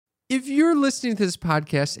If you're listening to this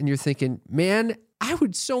podcast and you're thinking, man, I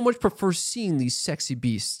would so much prefer seeing these sexy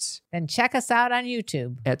beasts, Then check us out on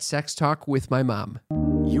YouTube. at Sex Talk with My Mom.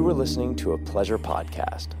 You were listening to a Pleasure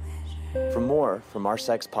podcast. For more from our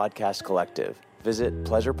sex podcast collective, visit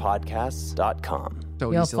pleasurepodcasts.com.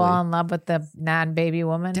 So You'll easily. fall in love with the non-baby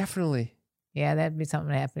woman. Definitely. Yeah, that'd be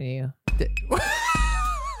something to happen to you.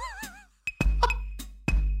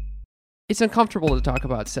 It's uncomfortable to talk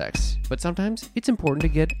about sex, but sometimes it's important to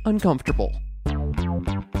get uncomfortable.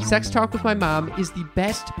 Sex Talk with My Mom is the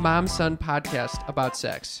best mom-son podcast about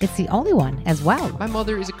sex. It's the only one as well. My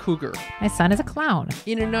mother is a cougar. My son is a clown.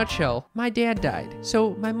 In a nutshell, my dad died,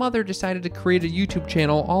 so my mother decided to create a YouTube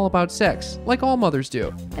channel all about sex, like all mothers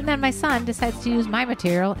do. And then my son decides to use my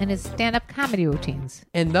material in his stand-up comedy routines.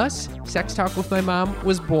 And thus, Sex Talk with My Mom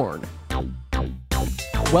was born.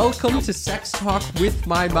 Welcome to Sex Talk with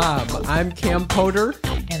My Mom. I'm Cam Potter.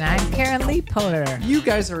 And I'm Karen Lee Potter. You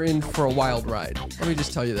guys are in for a wild ride. Let me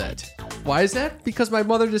just tell you that. Why is that? Because my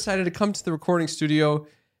mother decided to come to the recording studio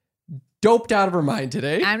doped out of her mind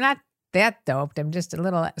today. I'm not that doped. I'm just a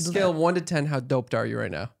little... Scale of 1 to 10, how doped are you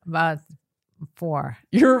right now? About 4.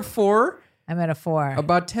 You're a 4? I'm at a 4.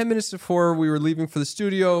 About 10 minutes to 4, we were leaving for the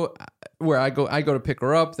studio where I go to pick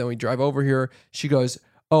her up. Then we drive over here. She goes,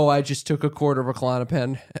 "Oh, I just took a quarter of a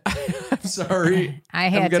Klonopin." I'm sorry.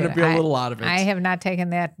 I'm going to be a little out of it. I have not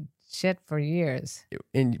taken that shit for years.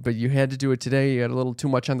 But you had to do it today. You had a little too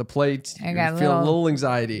much on the plate. I got You're feeling a little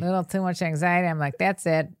anxiety. A little too much anxiety. I'm like, that's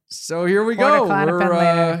it. So here we Quarter go. Klonopin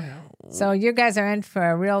later. So you guys are in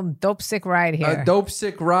for a real dope sick ride here. A dope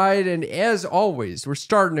sick ride. And as always, we're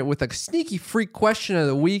starting it with a sneaky freak question of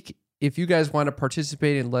the week. If you guys want to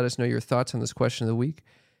participate and let us know your thoughts on this question of the week,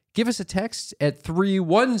 give us a text at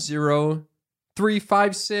 310-356.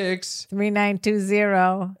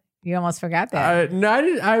 3920. You almost forgot that. No, I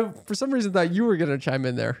didn't. I for some reason thought you were going to chime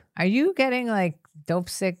in there. Are you getting like dope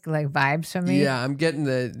sick like vibes from me? Yeah, I'm getting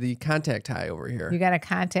the contact high over here. You got to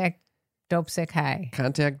contact dope sick high.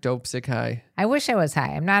 Contact dope sick high. I wish I was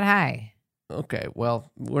high. I'm not high. Okay,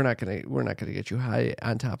 well, we're not gonna get you high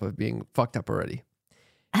on top of being fucked up already.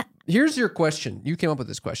 Here's your question. You came up with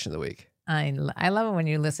this question of the week. I love it when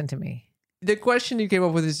you listen to me. The question you came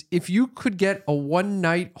up with is, if you could get a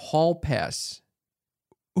one-night hall pass,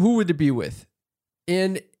 who would it be with?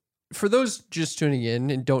 And for those just tuning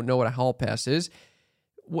in and don't know what a hall pass is,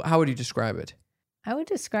 how would you describe it? I would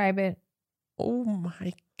describe it. Oh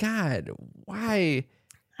my God. Why?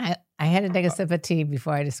 I had to take a sip of tea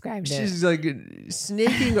before I described it. She's like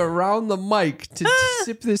snaking around the mic to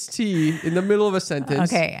sip this tea in the middle of a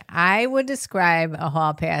sentence. Okay. I would describe a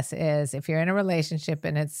hall pass as if you're in a relationship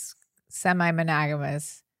and it's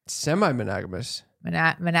semi-monogamous. Semi-monogamous.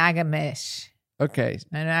 Monogamish. Okay.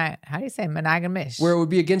 How do you say monogamish? Where it would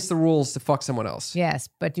be against the rules to fuck someone else. Yes,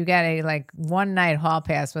 but you got a like one night hall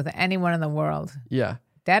pass with anyone in the world, Yeah.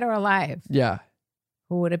 dead or alive. Yeah.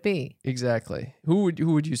 Who would it be? Exactly. Who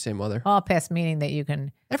would you say, mother? Hall pass meaning that you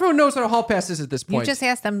can. Everyone knows what a hall pass is at this point. You just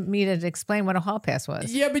asked me to explain what a hall pass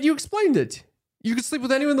was. Yeah, but you explained it. You could sleep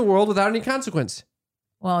with anyone in the world without any consequence.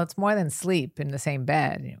 Well, it's more than sleep in the same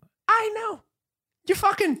bed. I know. You're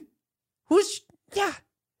fucking. Whose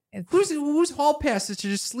hall pass is to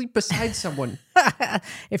just sleep beside someone?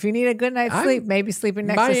 If you need a good night's sleep, maybe sleeping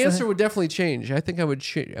next to my answer would definitely change. I think I would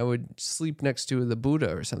sleep next to the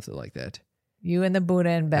Buddha or something like that. You and the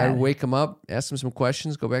Buddha in bed. I'd wake him up, ask him some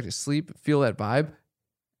questions, go back to sleep, feel that vibe.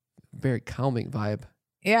 Very calming vibe.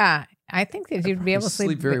 Yeah, I think that you'd be able to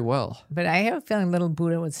sleep very well. But I have a feeling little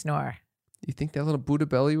Buddha would snore. You think that little Buddha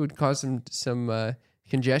belly would cause some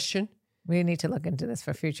congestion? We need to look into this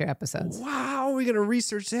for future episodes. Wow, we're going to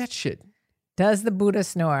research that shit. Does the Buddha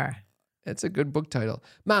snore? That's a good book title.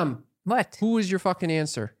 Mom. What? Who was your fucking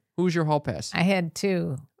answer? Who was your hall pass? I had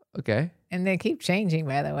 2. Okay. And they keep changing,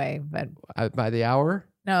 by the way. But by the hour?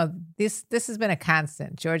 No, this has been a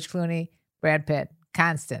constant. George Clooney, Brad Pitt,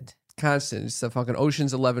 constant. Constant. It's the fucking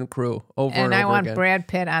Ocean's 11 crew over and over again. And I want Brad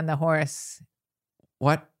Pitt on the horse.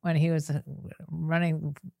 What? When he was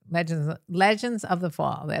running Legends of the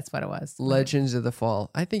Fall. That's what it was. Legends of the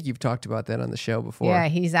Fall. I think you've talked about that on the show before. Yeah,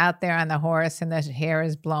 he's out there on the horse and the hair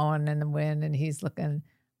is blowing in the wind and he's looking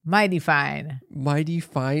mighty fine. Mighty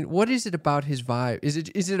fine. What is it about his vibe? Is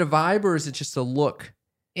it a vibe or is it just a look?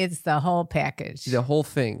 It's the whole package. The whole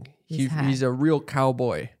thing. He's a real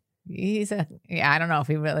cowboy. I don't know if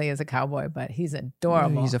he really is a cowboy, but he's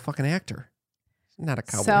adorable. No, he's a fucking actor. Not a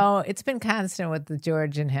cowboy. So it's been constant with the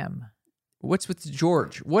George and him. What's with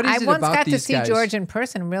George? What is it I about these guys? once got to see George in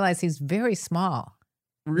person and realized he's very small.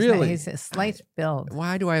 Really? He's a slight build.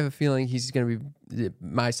 Why do I have a feeling he's going to be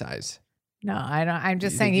my size? No, I don't. I'm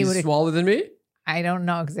just You saying think he he's would. smaller than me? I don't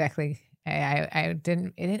know exactly. I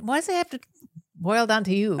didn't. Why does it have to boil down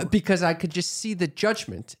to you? Because I could just see the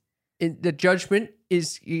judgment. The judgment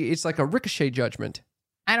it's like a ricochet judgment.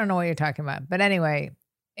 I don't know what you're talking about. But anyway,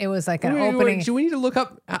 it was like an opening. Do we need to look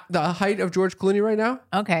up the height of George Clooney right now?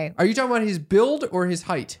 Okay. Are you talking about his build or his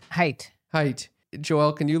height? Height. Height.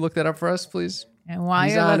 Joelle, can you look that up for us, please? And while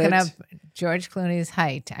He's you're on looking it. up George Clooney's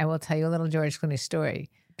height, I will tell you a little George Clooney story.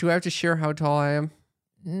 Do I have to share how tall I am?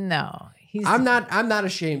 No, I'm not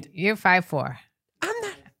ashamed. You're 5'4". I'm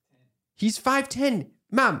not. He's 5'10".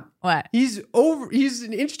 Mom, What? he's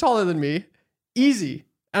an inch taller than me. Easy.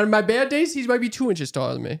 On my bad days, he might be 2 inches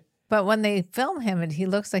taller than me. But when they film him, he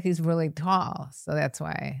looks like he's really tall. So that's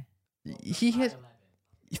why. He has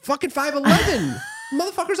fucking 5'11".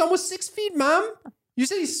 Motherfucker's almost 6 feet, Mom. You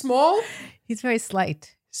said he's small? He's very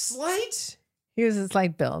slight. Slight? He was a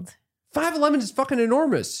slight build. 5'11" is fucking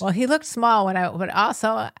enormous. Well, he looked small but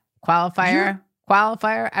also qualifier.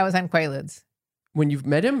 I was on Quaaludes. When you've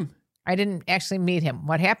met him? I didn't actually meet him.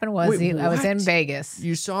 What happened was Wait, I was in what? Vegas.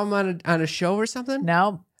 You saw him on a show or something?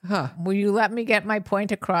 No. Huh. Will you let me get my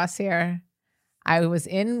point across here? I was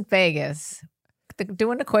in Vegas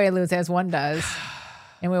doing the Quaaludes as one does.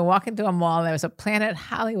 And we were walking through a mall. And there was a Planet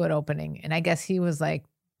Hollywood opening. And I guess he was like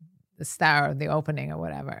the star of the opening or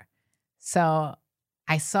whatever. So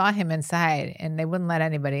I saw him inside and they wouldn't let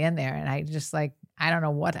anybody in there. And I just I don't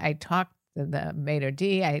know what I talked to the maitre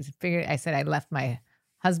d'. I said I left my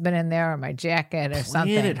husband in there or my jacket or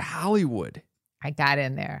something. Planet Hollywood. I got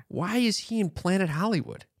in there. Why is he in Planet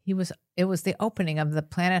Hollywood? It was the opening of the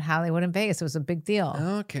Planet Hollywood in Vegas. It was a big deal.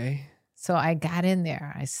 Okay. So I got in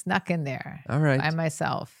there. I snuck in there All right. by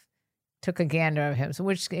myself, took a gander of him, so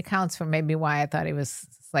which accounts for maybe why I thought he was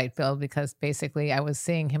slight build, because basically I was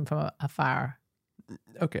seeing him from afar.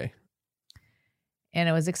 Okay. And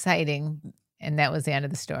it was exciting. And that was the end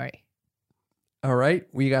of the story. All right.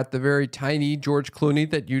 We got the very tiny George Clooney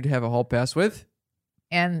that you'd have a hall pass with.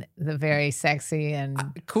 And the very sexy and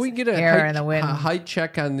Can we get a hair in the wind. height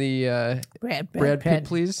check on the Brad Pitt,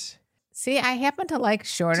 please? See, I happen to like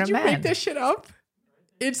shorter Did you men. make this shit up?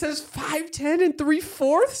 It says 5'10" and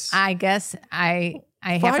 3/4. I guess I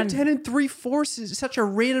happen 5'10" and 3/4 is such a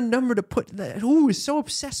random number to put. Who is so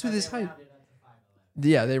obsessed with his height?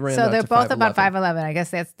 Yeah, they ran. So out they're to both 5'11". about 5'11". I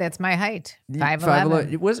guess that's my height.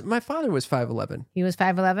 5'11". It was my father was 5'11". He was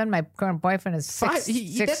 5'11". My current boyfriend is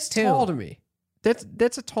 6'2". That's tall to me.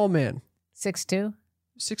 That's a tall man. 6'2".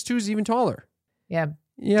 6'2" is even taller. Yeah.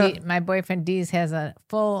 Yeah. My boyfriend Deez has a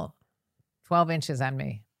full 12 inches on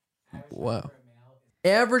me. Wow.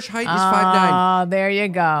 Average height is 5'9". Oh, there you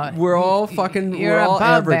go. We're all fucking. You're we're all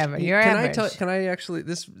above average. average. You're can average. Can I actually?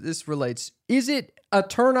 This relates. Is it a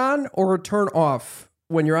turn on or a turn off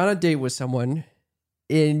when you're on a date with someone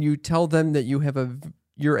and you tell them that you have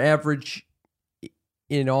your average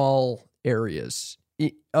in all areas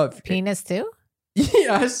of Penis too?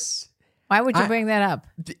 Yes. Why would you bring that up?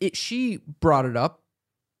 She brought it up.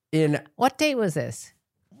 In What date was this?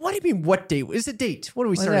 what do you mean? What date? Is it date? What do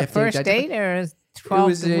we Was start it a at? first date or 12 It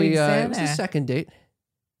was weeks in? it was a or- second date.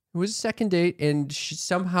 It was a second date, and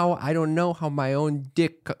somehow I don't know how my own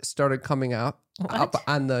dick started coming up What?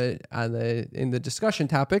 in the discussion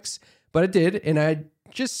topics, but it did, and I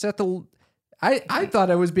just set the. I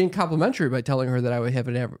thought I was being complimentary by telling her that I would have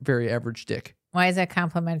a very average dick, Why is that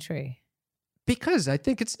complimentary? because I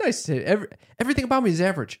think it's nice to everything about me is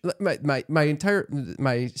average.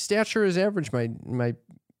 My stature is average. My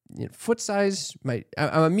foot size.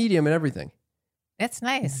 I'm a medium in everything. That's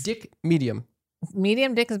nice. Dick medium.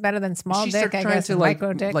 Medium dick is better than small She dick, started I trying guess. to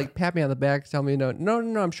Micro dick. like pat me on the back, tell me no.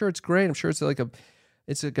 I'm sure it's great. I'm sure it's like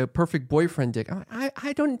a perfect boyfriend dick.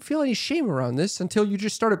 I don't feel any shame around this until you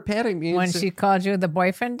just started patting me. when It's she called you the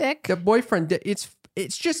boyfriend dick? the boyfriend dick.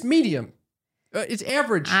 It's just medium. It's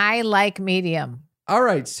average. I like medium. All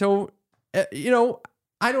right, so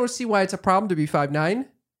I don't see why it's a problem to be 5'9",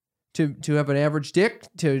 to have an average dick,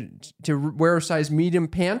 to wear a size medium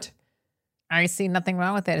pant. I see nothing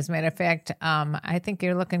wrong with that. As a matter of fact, I think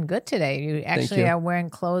you're looking good today. You actually you. are wearing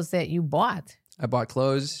clothes that you bought. I bought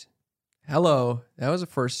clothes. Hello, that was a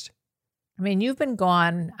first. I mean, you've been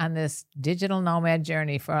gone on this digital nomad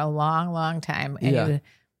journey for a long, long time, and Yeah. you've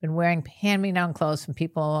been wearing hand-me-down clothes from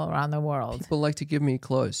people around the world. People like to give me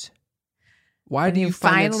clothes. Why And do you you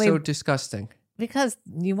find finally- it so disgusting? Because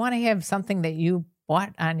you want to have something that you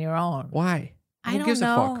bought on your own. Why? I Who don't gives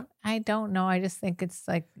know. a fuck? I don't know. I just think it's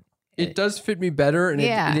like It does fit me better, and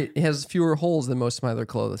Yeah. it has fewer holes than most of my other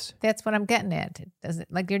clothes. that's what I'm getting at. It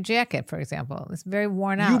doesn't like your jacket, for example. It's very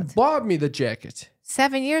worn You out. bought me the jacket.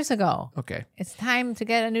 7 years ago. Okay. It's time to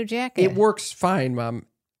get a new jacket. It works fine, Mom.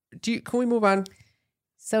 Can we move on?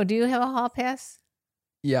 So do you have a hall pass?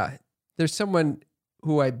 Yeah. There's someone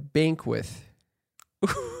who I bank with.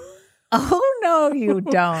 Oh, no, you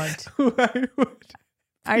don't. Who I would,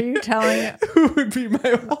 Are you telling who would be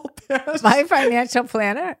my hall pass? my financial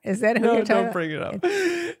planner? Is that who No, you're talking don't bring it up.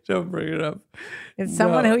 Don't bring it up. It's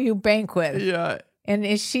someone No. who you bank with. Yeah. And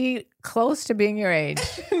is she close to being your age?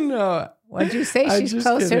 No. What'd you say? I'm She's just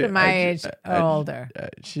closer to kidding. my I age ju- or I- older.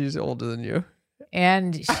 She's older than you.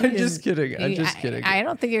 And she I'm is- just kidding. I'm just kidding. I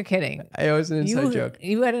don't think you're kidding. I was an inside joke.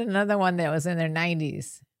 You had another one that was in their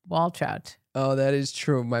 90s, Waltrout. Oh, that is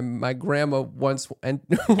true. My grandma once went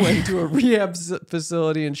to a rehab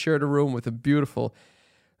facility and shared a room with a beautiful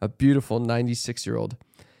 96-year-old.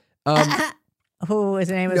 Who his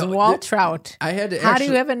name is No, Waltrout. I had to How actually,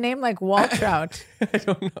 do you have a name like Waltrout? I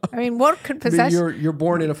don't know. I mean, what could I mean, possess you're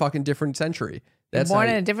born in a fucking different century. That's born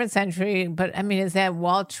how in a different century? But I mean, is that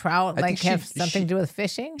Waltrout I like think have something to do with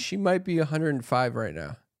fishing? she might be 105 right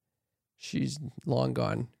now. She's long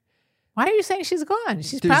gone. Why are you saying she's gone?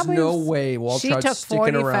 She's There's probably no way She Waltrout's took sticking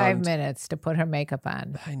 45 around. minutes to put her makeup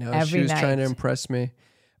on. I know every she was trying to night. impress me.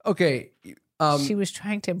 Okay, She was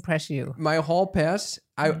trying to impress you. my hall pass.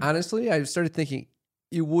 I honestly, I started thinking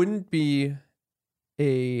it wouldn't be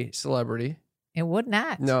a celebrity. It would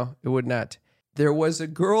not. No, it would not. There was a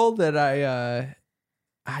girl that I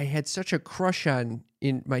had such a crush on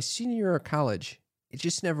in my senior year of college. It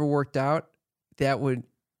just never worked out.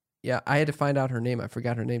 I had to find out her name. I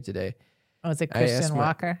forgot her name today. Was it I asked Christian my-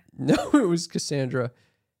 Walker? No, it was Cassandra.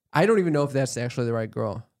 I don't even know if that's actually the right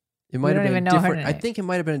girl. It might have don't been even know her different. I name. think it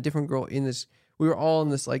might have been a different girl in this. We were all in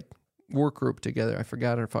this like work group together. I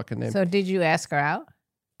forgot her fucking name. So did you ask her out?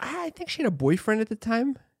 I think she had a boyfriend at the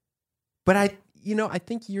time. But I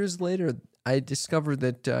think years later I discovered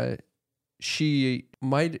that she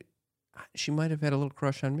might have had a little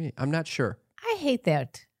crush on me. I'm not sure. I hate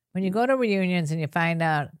that. When you go to reunions and you find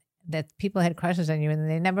out that people had crushes on you and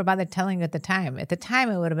they never bothered telling you at the time. At the time,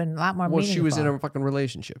 it would have been a lot more Well, meaningful. she was in a fucking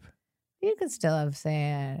relationship. You could still have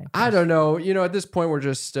said. I don't know. At this point, we're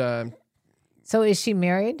just. So is she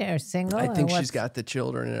married or single? I or think she's what's- got the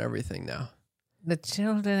children and everything now. the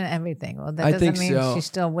children and everything. Well, that I doesn't think mean so. she's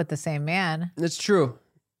still with the same man. It's true.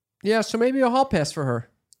 Yeah, so maybe a hall pass for her.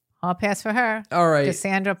 I'll pass for her. All right.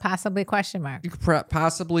 Cassandra, possibly question mark. You could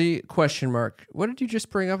possibly question mark. What did you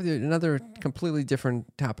just bring up? Another completely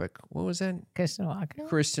different topic. What was that? Kristen Walker.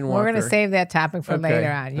 Kristen Walker. We're going to save that topic for Okay.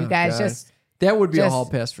 later on. You Oh, guys God. just That would be a just- hall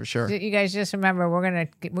pass for sure. You guys just remember we're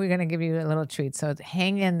gonna give you a little treat. So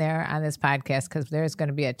hang in there on this podcast because there's going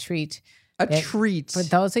to be a treat A it- treat. for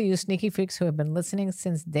those of you sneaky freaks who have been listening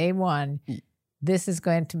since day one. This is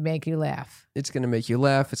going to make you laugh. It's going to make you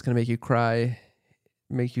laugh. It's going to make you cry,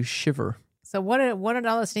 make you shiver. So what did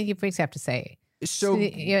all the sneaky freaks have to say? So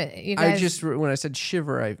you I guys, just, when I said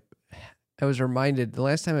shiver, I was reminded the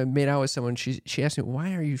last time I made out with someone, she asked me,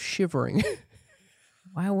 "Why are you shivering?"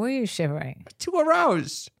 why were you shivering? Too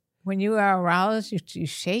aroused. When you are aroused, you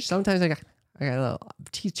shake. Sometimes I got a little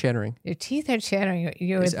teeth chattering. Your teeth are chattering.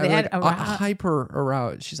 You're It's that like, aroused. hyper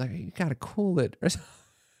aroused. She's like, "You got to cool it."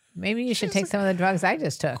 Maybe you should take some of the drugs I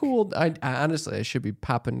just took. Cool. I honestly, I should be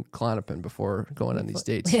popping Klonopin before going on these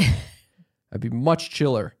dates. I'd be much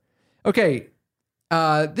chiller. Okay.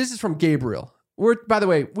 This is from Gabriel. By the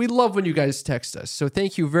way, we love when you guys text us. So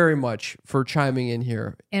thank you very much for chiming in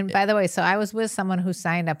here. And by the way, so I was with someone who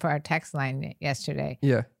signed up for our text line yesterday.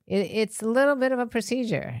 Yeah. It's a little bit of a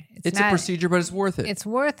procedure. It's a procedure, but it's worth it. It's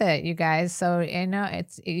worth it, you guys. So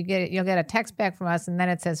you'll get a text back from us, and then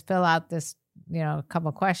it says fill out this, a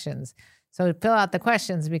couple questions. So fill out the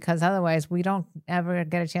questions because otherwise we don't ever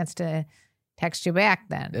get a chance to text you back.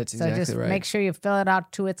 Then That's so exactly just right. make sure you fill it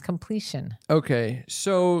out to its completion. Okay.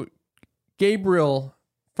 So Gabriel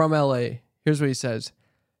from LA, here's what he says.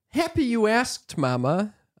 Happy you asked,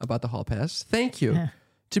 Mama, about the hall pass. Thank you.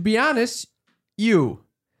 To be honest, you.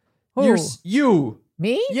 Who? You.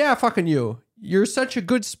 Me? Yeah, fucking you. You're such a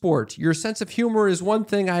good sport. Your sense of humor is one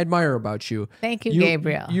thing I admire about you. Thank you,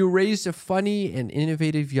 Gabriel. You raised a funny and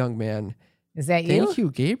innovative young man. Is that you? Thank you,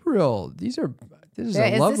 Gabriel. This is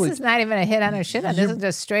a lovely. This is not even a hit on or shit on. This is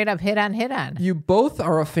just straight up hit on. You both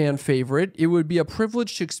are a fan favorite. It would be a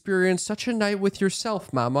privilege to experience such a night with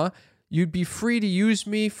yourself, Mama. You'd be free to use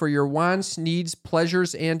me for your wants, needs,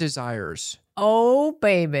 pleasures, and desires. Oh,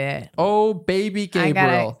 baby. Oh, baby Gabriel.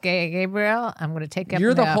 I got it. Gabriel, I'm going to take up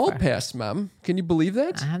You're the offer. hall pass, Mom. Can you believe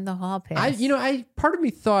that? I'm the hall pass. Part of me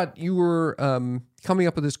thought you were coming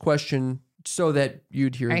up with this question so that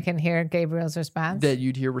you'd hear I can hear Gabriel's response.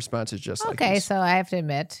 responses just like Okay, this. so I have to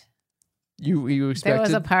admit, You expected. there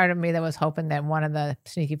was a part of me that was hoping that one of the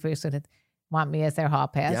sneaky freaks would want me as their hall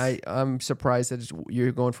pass. Yeah, I'm surprised that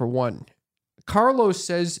you're going for one. Carlos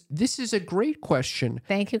says, this is a great question.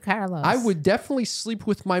 Thank you, Carlos. I would definitely sleep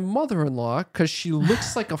with my mother-in-law because she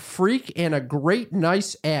looks like a freak and a great,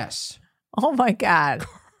 nice ass. Oh my God.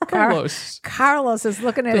 Carlos is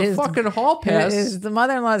looking at the fucking hall pass. The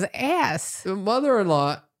mother-in-law's ass. The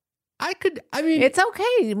mother-in-law. It's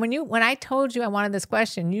okay. When I told you I wanted this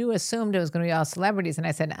question, you assumed it was going to be all celebrities, and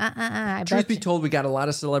I said, Truth be told, we got a lot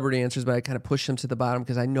of celebrity answers, but I kind of pushed them to the bottom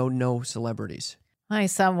because I know no celebrities. I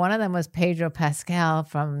saw one of them was Pedro Pascal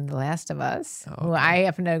from The Last of Us, who I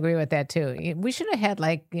happen to agree with that too. We should have had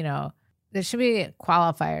there should be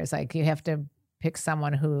qualifiers, like you have to pick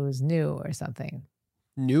someone who's new or something.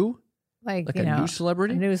 New? Like a new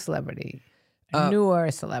celebrity? A new celebrity. A newer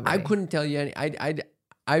celebrity. I couldn't tell you any.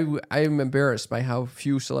 I'm embarrassed by how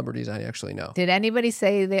few celebrities I actually know. Did anybody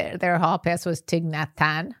say their hall pass was Thich Nhat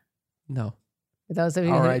Hanh? No. For those of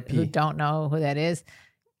you who don't know who that is,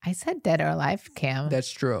 I said dead or alive, Cam.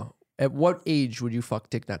 That's true. At what age would you fuck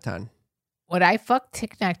Thich Nhat Hanh? Would I fuck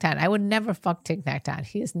Thich Nhat Hanh? I would never fuck Thich Nhat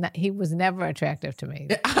Hanh. He was never attractive to me.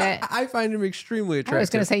 I find him extremely attractive. I was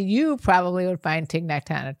going to say you probably would find Thich Nhat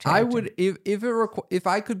Hanh attractive. I would if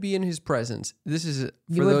I could be in his presence. This is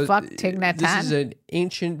fuck Thich Nhat Hanh? This is an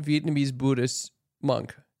ancient Vietnamese Buddhist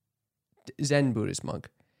monk, Zen Buddhist monk.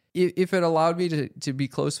 If it allowed me to be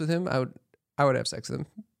close with him, I would have sex with him.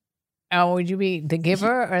 Oh, would you be the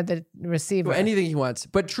giver or the receiver? Anything he wants.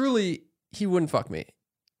 But truly, he wouldn't fuck me.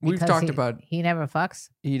 We've talked about he never fucks.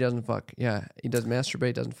 He doesn't fuck. Yeah, he does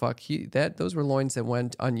masturbate. Doesn't fuck. Those were loins that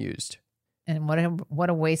went unused. And what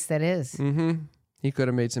a waste that is. Mm-hmm. He could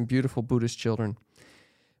have made some beautiful Buddhist children.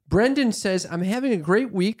 Brendan says, "I'm having a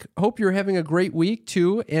great week. Hope you're having a great week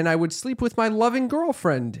too. And I would sleep with my loving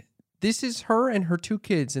girlfriend. This is her and her 2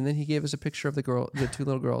 kids." And then he gave us a picture of the 2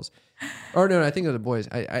 little girls. Or no, I think it was the boys.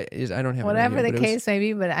 I don't have whatever the case may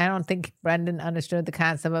be, but I don't think Brendan understood the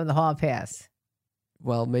concept of the hall pass.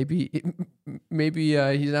 Well, maybe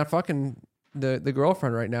he's not fucking the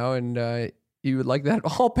girlfriend right now, and he would like that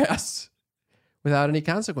hall pass without any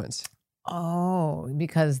consequence. Oh,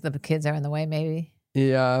 because the kids are in the way, maybe?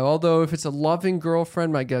 Yeah, although if it's a loving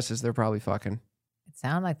girlfriend, my guess is they're probably fucking. It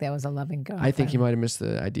sounded like that was a loving girlfriend. I think he might have missed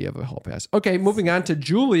the idea of a hall pass. Okay, moving on to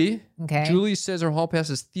Julie. Okay. Julie says her hall pass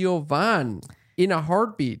is Theo Von in a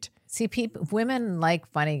heartbeat. See, women like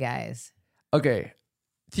funny guys. Okay,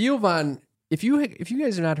 Theo Von. If you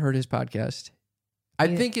guys have not heard his podcast,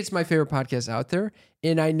 I think it's my favorite podcast out there.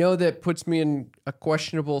 And I know that puts me in a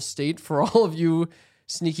questionable state for all of you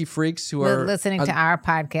sneaky freaks who are listening to our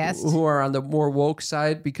podcast, who are on the more woke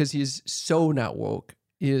side, because he's so not woke.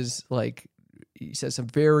 He says some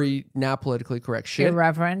very not politically correct shit.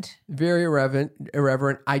 Irreverent. Very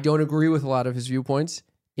irreverent. I don't agree with a lot of his viewpoints.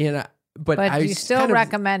 But you still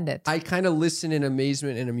recommend it. I kind of listen in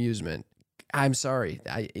amazement and amusement. I'm sorry.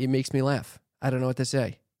 It makes me laugh. I don't know what to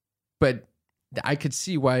say, but I could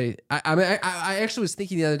see why. I actually was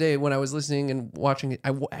thinking the other day when I was listening and watching it.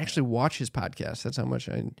 I actually watch his podcast. That's how much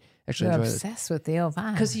I actually enjoy it. Obsessed with Theo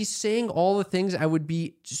Von. Because he's saying all the things I would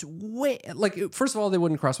be just first of all, they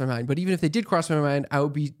wouldn't cross my mind. But even if they did cross my mind, I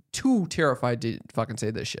would be too terrified to fucking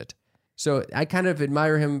say this shit. So I kind of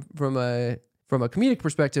admire him from a comedic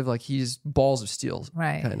perspective. Like, he's balls of steel,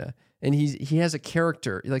 right? Kind of. And he has a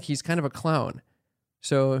character, like he's kind of a clown,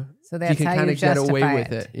 so that's he can how kind you of get away justify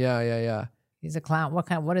with it. Yeah. He's a clown.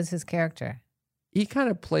 What is his character? He kind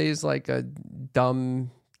of plays like a dumb,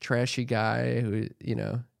 trashy guy who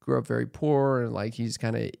grew up very poor, and like he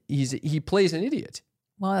plays an idiot.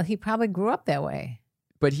 Well, he probably grew up that way,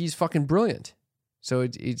 but he's fucking brilliant. So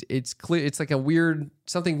it's clear. It's like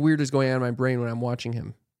something weird is going on in my brain when I'm watching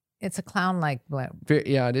him. It's a clown-like.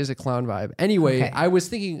 Yeah, it is a clown vibe. Anyway, okay. I was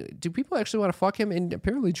thinking, do people actually want to fuck him? And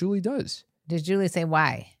apparently Julie does. Did Julie say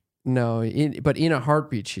why? No, but in a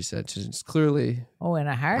heartbeat, she said. It's clearly. Oh, in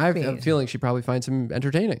a heartbeat. I have a feeling she probably finds him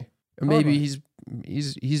entertaining. Or maybe he's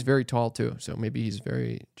very tall too, so maybe he's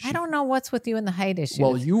very. I don't know what's with you in the height issue.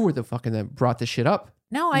 Well, you were the fucking that brought this shit up.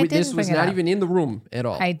 No, I didn't. This was not even in the room at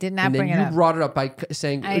all. I did not bring it up. And then you brought it up by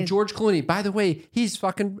saying George Clooney. By the way, he's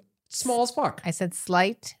fucking small as fuck. I said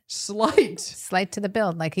slight to the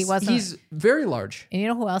build. Like he wasn't. He's very large. And you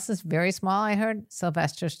know who else is very small? I heard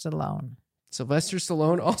Sylvester Stallone. Sylvester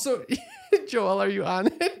Stallone. Also, Joel, are you on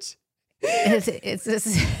it? It's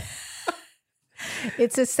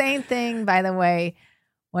the same thing, by the way,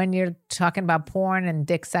 when you're talking about porn and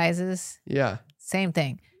dick sizes. Yeah. Same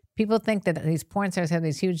thing. People think that these porn stars have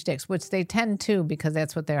these huge dicks, which they tend to because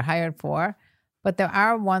that's what they're hired for. But there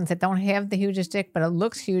are ones that don't have the hugest dick, but it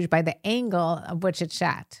looks huge by the angle of which it's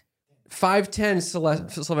shot. 5'10"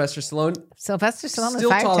 Sylvester Stallone. Sylvester Stallone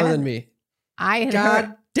still is 5'10". taller than me.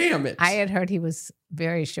 God damn it. I had heard he was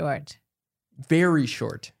very short. Very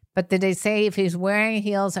short. But did they say if he's wearing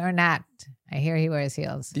heels or not? I hear he wears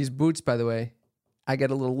heels. These boots, by the way, I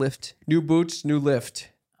got a little lift. New boots, new lift.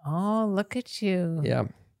 Oh, look at you. Yeah.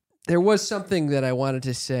 There was something that I wanted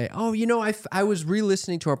to say. Oh, I was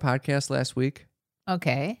re-listening to our podcast last week.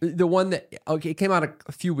 Okay. The one that, it came out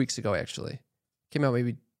a few weeks ago, actually. Came out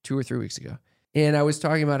maybe 2 or 3 weeks ago. And I was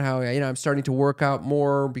talking about how, I'm starting to work out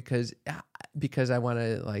more because I want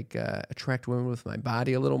to attract women with my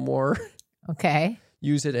body a little more. Okay.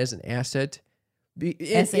 Use it as an asset.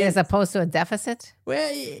 As opposed to a deficit?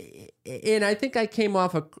 Well, and I think I came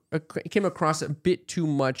across a bit too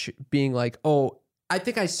much being like, I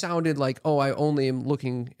think I sounded like, I only am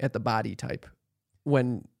looking at the body type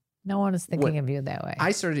when no one is thinking of you that way.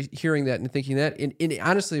 I started hearing that and thinking that, and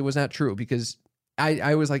honestly, it was not true because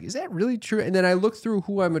I was like, is that really true? And then I looked through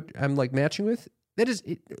who I'm like matching with. That is,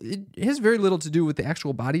 it has very little to do with the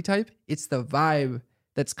actual body type. It's the vibe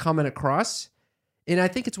that's coming across. And I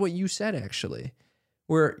think it's what you said, actually,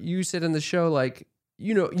 where you said in the show, like,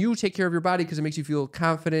 you take care of your body because it makes you feel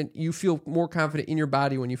confident. You feel more confident in your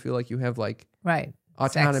body when you feel like you have right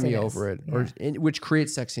autonomy sexiness. Over it, Yeah. which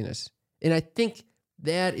creates sexiness. And I think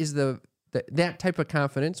that is that type of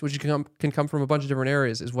confidence, which can come from a bunch of different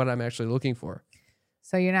areas, is what I'm actually looking for.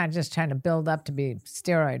 So you're not just trying to build up to be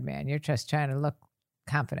steroid man. You're just trying to look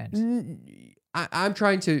confident. I'm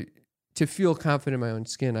trying to feel confident in my own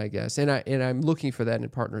skin, I guess, and I'm looking for that in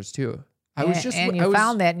partners too. You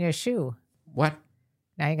found that in your shoe. What?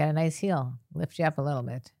 Now you got a nice heel. Lift you up a little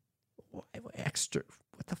bit. Extra.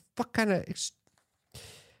 What the fuck kind of?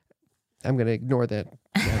 I'm gonna ignore that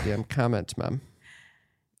goddamn comment, Mom.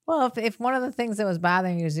 Well, if one of the things that was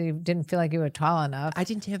bothering you is you didn't feel like you were tall enough. I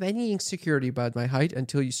didn't have any insecurity about my height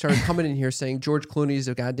until you started coming in here saying George Clooney is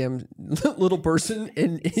a goddamn little person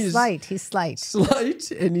and he's slight. He's slight.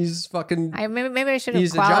 Slight, and he's fucking. Maybe I should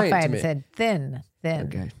have qualified and said thin.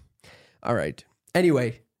 Okay. All right.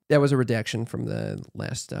 Anyway, that was a redaction from the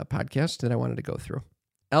last podcast that I wanted to go through.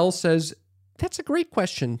 Elle says, that's a great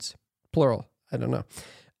question. Plural. I don't know.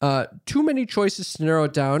 Too many choices to narrow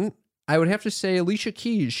it down. I would have to say Alicia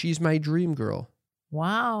Keys. She's my dream girl.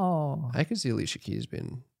 Wow. I could see Alicia Keys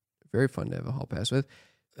being very fun to have a hall pass with.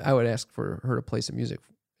 I would ask for her to play some music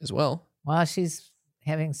as well. While she's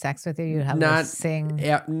having sex with you, you have to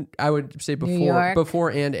sing. I would say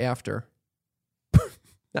before and after.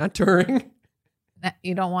 Not during.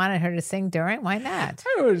 You don't want her to sing during? Why not?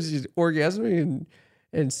 I don't know, she's orgasming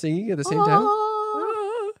and singing at the same time.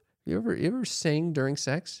 You ever sang during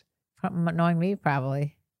sex? Knowing me,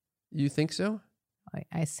 probably. You think so?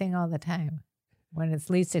 I sing all the time when it's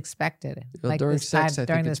least expected. Well, like during this sex, I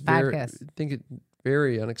during think this it's very, podcast. I think it's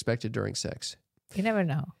very unexpected during sex. You never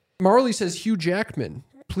know. Marley says Hugh Jackman,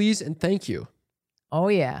 please and thank you. Oh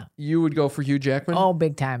yeah, you would go for Hugh Jackman. Oh,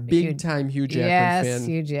 big time, time Hugh Jackman yes, fan.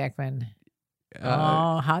 Hugh Jackman.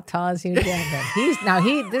 How tall is Hugh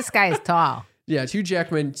Jackman? This guy is tall. Yeah, Hugh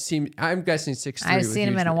Jackman I'm guessing 6'3". I've seen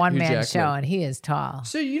him in a one-man show, and he is tall.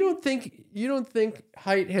 So you don't think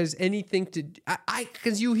height has anything to?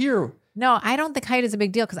 Because you hear. No, I don't think height is a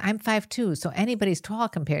big deal because I'm 5'2", so anybody's tall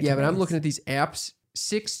compared to me. Yeah, but I'm looking at these apps,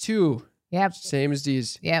 6'2". Yep. Same as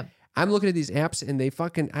these. Yep. I'm looking at these apps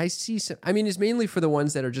and I see some. I mean, it's mainly for the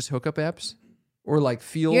ones that are just hookup apps or like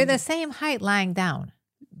field. You're the same height lying down.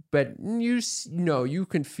 But you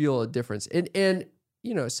can feel a difference. And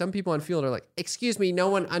some people on field are like, excuse me, no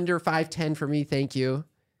one under 5'10" for me, thank you.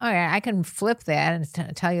 Oh, yeah, I can flip that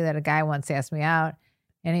and tell you that a guy once asked me out.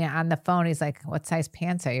 And on the phone, he's like, what size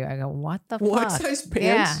pants are you? I go, what the fuck? What size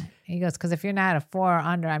pants? Yeah. He goes, because if you're not a 4 or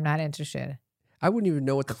under, I'm not interested. I wouldn't even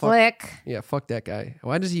know what the fuck. Click. Yeah, fuck that guy.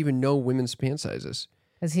 Why does he even know women's pant sizes?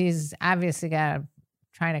 Because he's obviously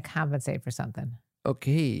trying to compensate for something.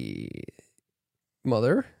 Okay.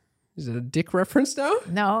 Mother? Is it a dick reference now?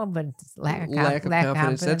 No, but it's lack of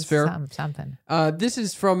confidence. That's fair. Something. This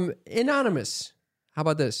is from Anonymous. How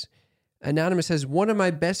about this? Anonymous says, one of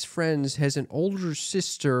my best friends has an older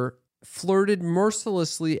sister, flirted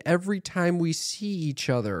mercilessly every time we see each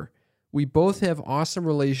other. We both have awesome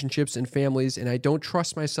relationships and families, and I don't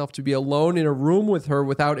trust myself to be alone in a room with her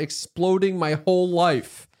without exploding my whole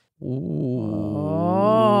life. Ooh.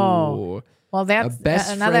 Oh. Well, that's a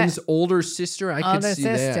best friend's older sister. I could see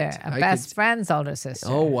that. A best friend's older sister.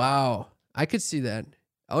 Oh, wow. I could see that.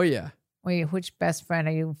 Oh, yeah. Wait, which best friend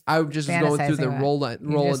are you? I'm just going through the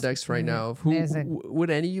Rolodex right now. Who would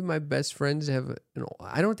any of my best friends have?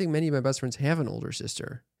 I don't think many of my best friends have an older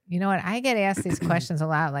sister. You know what? I get asked these questions a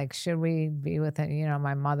lot. Like, should we be with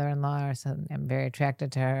my mother-in-law or something? I'm very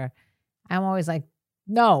attracted to her. I'm always like,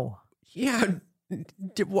 no. Yeah,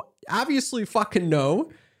 obviously, fucking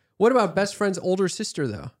no. What about best friend's older sister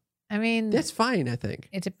though? I mean, That's fine, I think.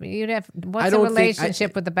 you'd have. I What's the don't think-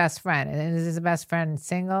 relationship with the best friend? Is his best friend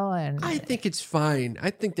single? And I think it's fine. I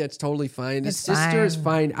think that's totally fine. The It's sister is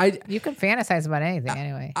fine. you can fantasize about anything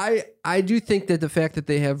anyway. I do think that the fact that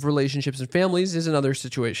they have relationships and families is another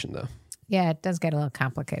situation, though. Yeah, it does get a little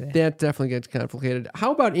complicated. That definitely gets complicated.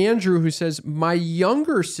 How about Andrew, who says, my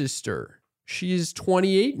younger sister, she's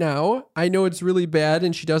 28 now. I know it's really bad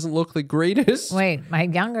and she doesn't look the greatest. Wait, my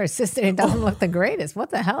younger sister doesn't look the greatest.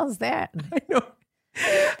 What the hell is that? I know.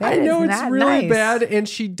 That I know is it's not really nice. bad and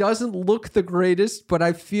she doesn't look the greatest, but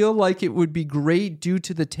I feel like it would be great due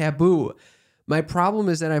to the taboo. My problem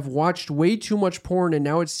is that I've watched way too much porn and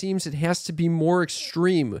now it seems it has to be more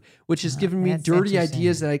extreme, which has given me that's dirty interesting.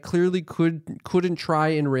 ideas that I clearly couldn't try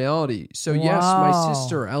in reality. So yes, my Wow.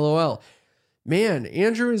 sister, LOL. Man,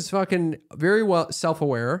 Andrew is fucking very well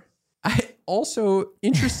self-aware. I also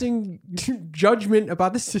interesting judgment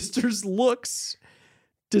about the sister's looks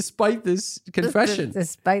despite this confession.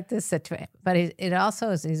 Despite this situation. But it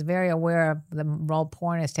also is, he's very aware of the role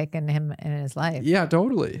porn has taken him in his life. Yeah,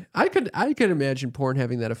 totally. I could imagine porn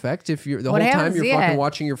having that effect if you're the What whole time happens- you're yeah. fucking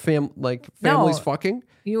watching your families fucking.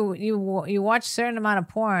 You watch a certain amount of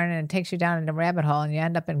porn and it takes you down into rabbit hole and you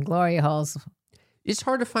end up in glory holes. It's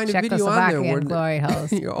hard to find a video on there Czechoslovakian where glory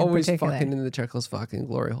holes. you're in always particular. fucking in the Czechoslovakian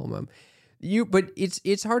glory hole, mom. But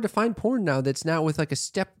it's hard to find porn now that's not with like a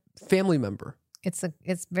step family member. It's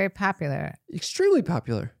very popular. Extremely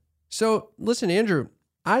popular. So listen, Andrew,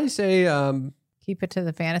 I say Keep it to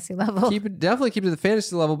the fantasy level. definitely keep it to the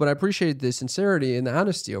fantasy level, but I appreciate the sincerity and the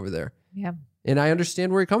honesty over there. Yeah. And I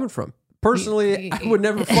understand where you're coming from. Personally, I would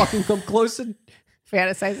never fucking come close to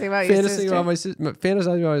Fantasizing about your fantasizing sister. about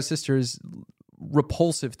fantasizing about my sister is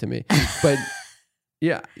repulsive to me. But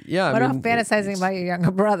yeah. What I about mean, fantasizing it's- about your younger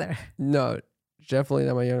brother? No, definitely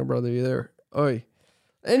not my younger brother either. Oy.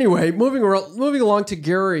 Anyway, moving along to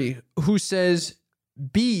Gary, who says,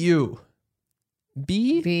 "Be you,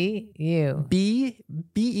 Be you.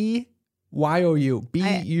 B-E-Y-O-U, be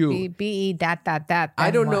you." B-E ...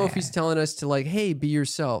 I don't know if he's telling us to like, hey, be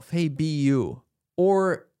yourself, hey, be you,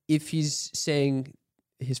 or if he's saying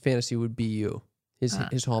his fantasy would be you,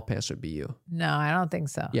 his hall pass would be you. No, I don't think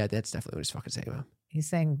so. Yeah, that's definitely what he's fucking saying about. He's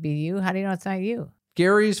saying be you. How do you know it's not you?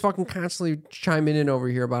 Gary's fucking constantly chiming in over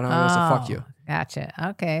here about how he wants to fuck you. Gotcha.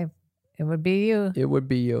 Okay. It would be you. It would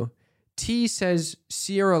be you. T says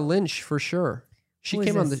Sierra Lynch for sure. She Who is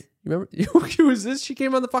came on the. this? You remember who was this? She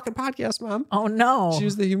came on the fucking podcast, Mom. Oh no. She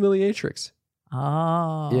was the humiliatrix.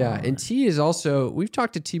 Oh. Yeah, and T is also. We've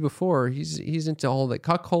talked to T before. He's into all the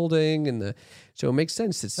cuckolding and the. So it makes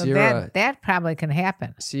sense that So Sierra. that probably can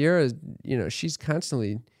happen. Sierra, she's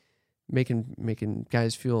constantly making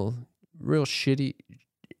guys feel real shitty,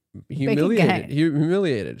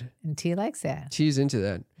 humiliated. And T likes that. T's into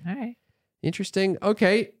that. All right. Interesting.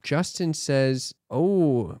 Okay. Justin says,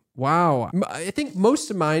 oh, wow. I think most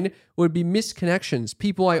of mine would be misconnections.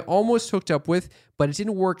 People I almost hooked up with, but it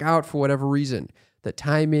didn't work out for whatever reason. The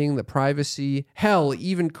timing, the privacy, hell,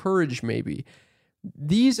 even courage, maybe.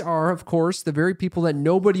 These are, of course, the very people that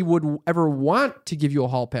nobody would ever want to give you a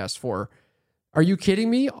hall pass for. Are you kidding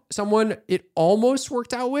me? Someone it almost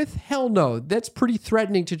worked out with? Hell no. That's pretty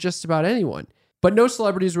threatening to just about anyone. But no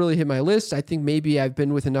celebrities really hit my list. I think maybe I've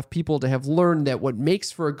been with enough people to have learned that what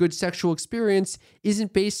makes for a good sexual experience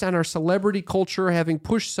isn't based on our celebrity culture having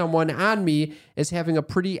pushed someone on me as having a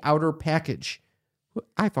pretty outer package.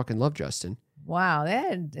 I fucking love Justin. Wow,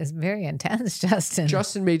 that is very intense, Justin.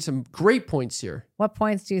 Justin made some great points here. What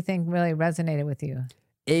points do you think really resonated with you?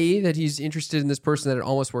 A, that he's interested in this person that it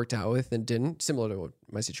almost worked out with and didn't, similar to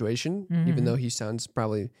my situation, even though he sounds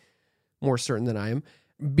probably more certain than I am.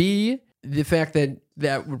 B, the fact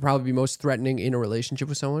that would probably be most threatening in a relationship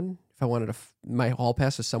with someone. If I wanted my hall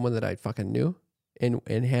pass with someone that I fucking knew and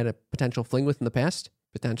had a potential fling with in the past.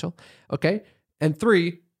 Potential. Okay. And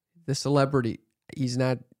 3, the celebrity. He's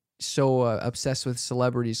not so obsessed with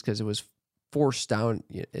celebrities because it was forced down.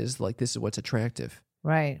 Is like, this is what's attractive.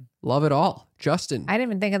 Right. Love it all. Justin. I didn't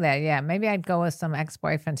even think of that. Yeah. Maybe I'd go with some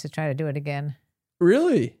ex-boyfriends to try to do it again.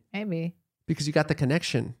 Really? Maybe. Because you got the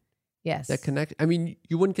connection. Yes. That connect. I mean,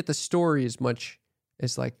 you wouldn't get the story as much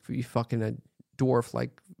as like you fucking a dwarf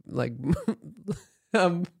like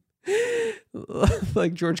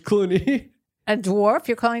like George Clooney. A dwarf?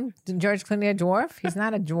 You're calling George Clooney a dwarf? He's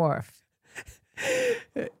not a dwarf.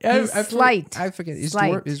 He's slight. I forget. He's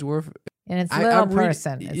Slight. dwarf. He's dwarf. And it's I- little I'm reading-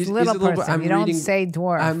 person. It's is it little little- person. I'm You don't reading- say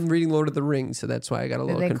dwarf. I'm reading Lord of the Rings, so that's why I got a Do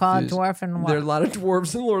little they confused. call it dwarf and There are a what? lot of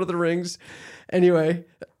dwarves in Lord of the Rings. Anyway,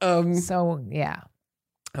 So, yeah.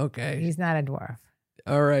 okay. He's not a dwarf.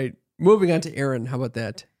 All right. Moving on to Aaron. How about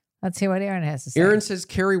that? Let's hear what Aaron has to say. Aaron says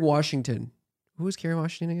Kerry Washington. Who is Kerry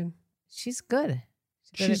Washington again? She's good.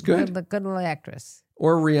 She's good. Good little actress.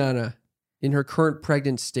 Or Rihanna in her current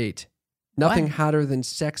pregnant state. Nothing hotter than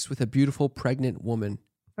sex with a beautiful pregnant woman.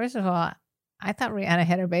 First of all, I thought Rihanna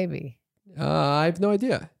had her baby. I have no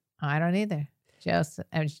idea. I don't either.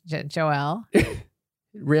 Joelle.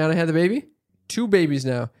 Rihanna had the baby? 2 babies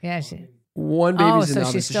now. Yeah. 1 baby's in the so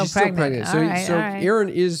office. she's still Still pregnant. So, All right, so all right. Aaron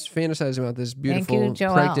is fantasizing about this beautiful,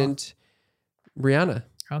 Joelle. pregnant Rihanna.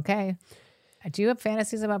 Okay. Do you have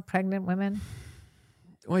fantasies about pregnant women?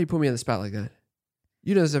 Why you put me on the spot like that?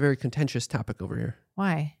 You know, this is a very contentious topic over here.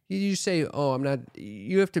 Why? You say, oh, I'm not,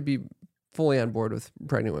 you have to be fully on board with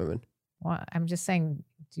pregnant women. Well, I'm just saying,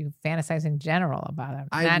 do you fantasize in general about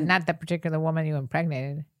them? Not the particular woman you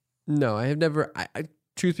impregnated. No, I have never,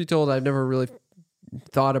 truth be told, I've never really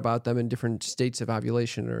thought about them in different states of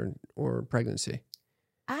ovulation or pregnancy.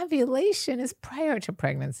 Ovulation is prior to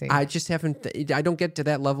pregnancy. I just haven't, I don't get to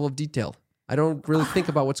that level of detail. I don't really think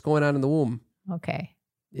about what's going on in the womb. Okay.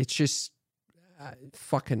 It's just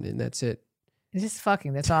fucking, and that's it. It's just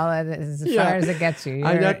fucking. That's all it is as far as it gets you.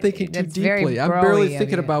 I'm not thinking too deeply. I'm barely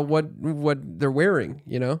thinking about what they're wearing,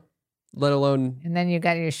 let alone. And then you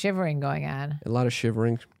got your shivering going on. A lot of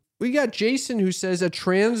shivering. We got Jason who says a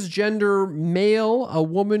transgender male, a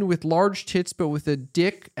woman with large tits but with a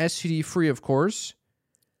dick, STD free, of course.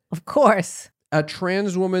 Of course. A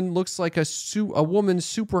trans woman looks like a woman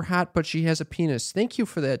super hot, but she has a penis. Thank you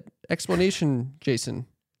for that explanation, Jason.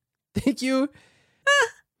 Thank you.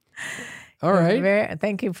 All right.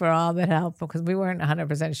 Thank you for all that help because we weren't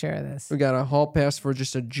 100% sure of this. We got a hall pass for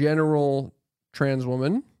just a general trans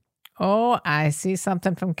woman. Oh, I see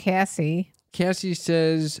something from Cassie. Cassie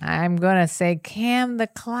says, I'm going to say Cam the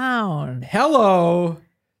Clown. Hello.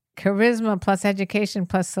 Charisma plus education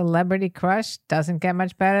plus celebrity crush doesn't get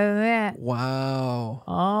much better than that. Wow.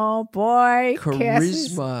 Oh, boy.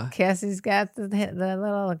 Charisma. Cassie's got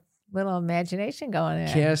the little imagination going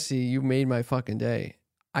there. Cassie, you made my fucking day.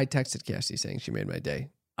 I texted Cassie saying she made my day.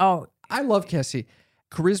 Oh. I love Cassie.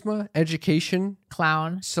 Charisma, education.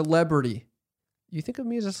 Clown. Celebrity. You think of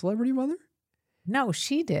me as a celebrity, mother? No,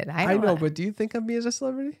 she did. I know, but do you think of me as a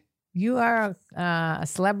celebrity? You are a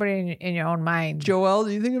celebrity in your own mind. Joelle,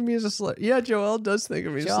 do you think of me as a celebrity? Yeah, Joelle does think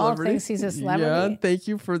of me as a celebrity. Joelle thinks he's a celebrity? Yeah, thank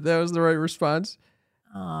you for that. Was the right response.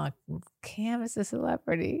 Oh, Cam is a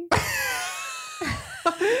celebrity.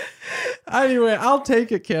 Anyway, I'll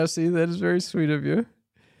take it, Cassie. That is very sweet of you.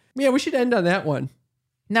 Yeah, we should end on that one.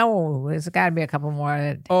 No, there's got to be a couple more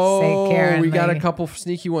that say Karen. We got a couple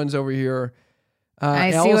sneaky ones over here.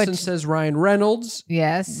 Allison says Ryan Reynolds.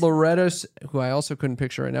 Yes. Loretta, who I also couldn't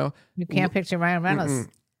picture right now. You can't picture Ryan Reynolds.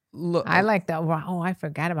 I like that. Oh, I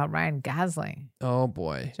forgot about Ryan Gosling. Oh,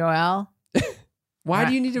 boy. Joelle? Why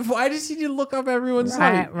does he need to look up everyone's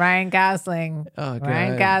height? Ryan Gosling. Oh, God.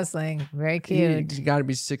 Ryan Gosling. Very cute. He's got to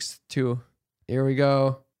be 6'2". Here we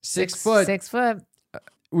go. 6 foot. 6 foot.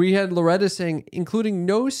 We had Loretta saying, including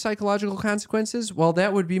no psychological consequences. Well,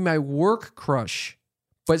 that would be my work crush.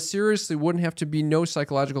 But seriously, wouldn't have to be no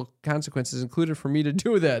psychological consequences included for me to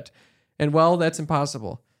do that. And well, that's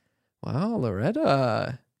impossible. Wow,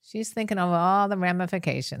 Loretta. She's thinking of all the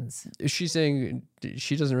ramifications. She's saying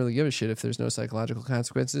she doesn't really give a shit if there's no psychological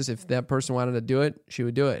consequences. If that person wanted to do it, she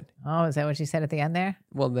would do it. Oh, is that what she said at the end there?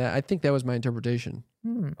 Well, I think that was my interpretation.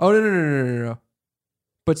 Oh, no.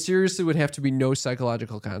 But seriously, would have to be no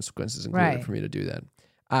psychological consequences included for me to do that.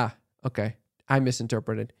 Ah, okay. I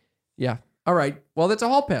misinterpreted. Yeah. All right. Well, that's a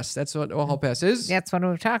hall pass. That's what a hall pass is. That's what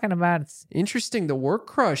we're talking about. Interesting. The work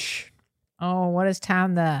crush. Oh, what is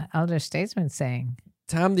Tom the elder statesman saying?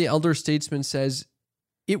 Tom the elder statesman says,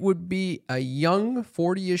 it would be a young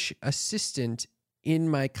 40-ish assistant in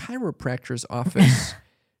my chiropractor's office.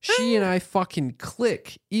 She and I fucking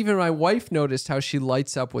click. Even my wife noticed how she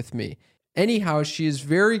lights up with me. Anyhow, she is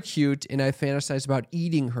very cute, and I fantasize about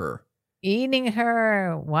eating her. Eating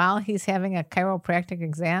her while he's having a chiropractic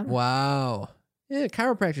exam? Wow. Yeah,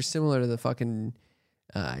 chiropractor is similar to the fucking,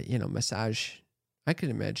 massage. I could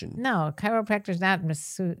imagine. No, chiropractor's not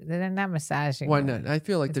they're not massaging. Why not? I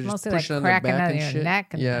feel like they're just pushing on the cracking back out and your shit.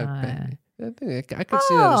 neck and I could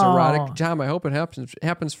see that as erotic. Tom, I hope it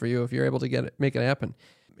happens for you if you're able to make it happen.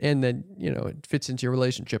 And then, it fits into your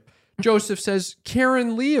relationship. Joseph says,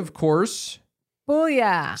 Karen Lee, of course.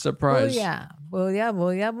 Booyah. Surprise. Booyah. Booyah,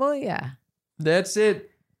 booyah, booyah. That's it.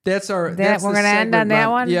 That's we're going to end on that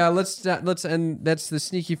one? Yeah, let's end. That's the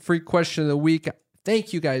sneaky freak question of the week.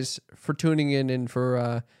 Thank you guys for tuning in and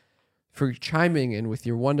for chiming in with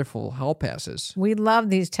your wonderful hall passes. We love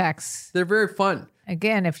these texts. They're very fun.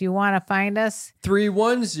 Again, if you want to find us,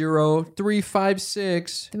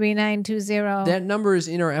 310-356-3920. 3920. That number is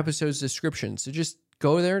in our episode's description. So just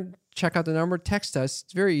go there, check out the number, text us.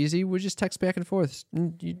 It's very easy. We just text back and forth.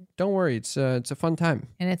 Don't worry. It's a fun time.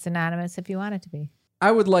 And it's anonymous if you want it to be.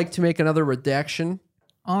 I would like to make another redaction.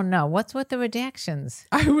 Oh no! What's with the redactions?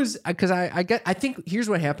 I think here's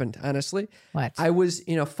what happened. Honestly, What? I was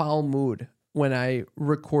in a foul mood when I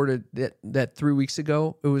recorded that 3 weeks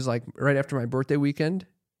ago. It was like right after my birthday weekend.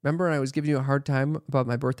 Remember, I was giving you a hard time about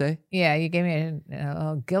my birthday? Yeah, you gave me a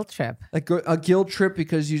little guilt trip. Like a guilt trip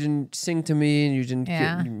because you didn't sing to me and you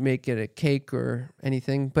didn't make it a cake or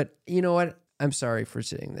anything. But you know what? I'm sorry for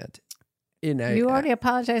saying that. You already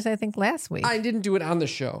apologized, I think, last week. I didn't do it on the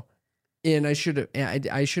show, and I should have.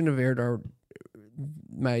 I shouldn't have aired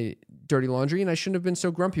my dirty laundry, and I shouldn't have been so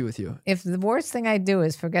grumpy with you. If the worst thing I do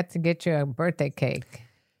is forget to get you a birthday cake,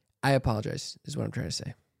 I apologize. Is what I'm trying to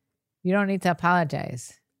say. you don't need to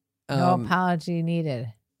apologize. No apology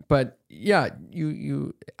needed. But yeah,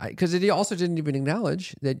 because it also didn't even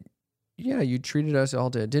acknowledge that. Yeah, you treated us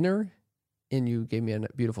all to dinner, and you gave me a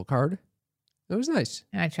beautiful card. It was nice.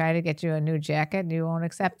 And I tried to get you a new jacket, and you won't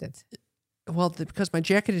accept it. Well, because my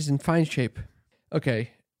jacket is in fine shape.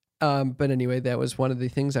 Okay. But anyway, that was one of the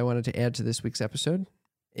things I wanted to add to this week's episode.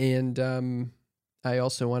 And I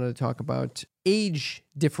also wanted to talk about age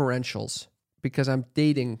differentials because I'm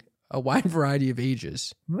dating a wide variety of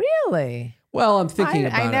ages. Really? Well, I'm thinking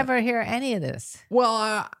about it. I never hear any of this.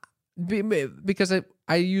 Well, because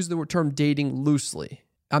I use the term dating loosely.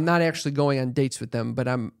 I'm not actually going on dates with them, but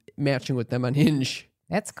I'm matching with them on Hinge.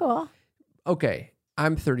 That's cool. Okay.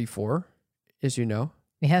 I'm 34, as you know.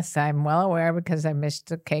 Yes, I'm well aware because I missed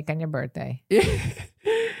the cake on your birthday.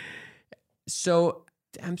 So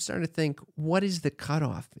I'm starting to think, what is the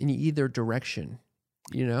cutoff in either direction?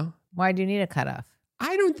 You know? Why do you need a cutoff?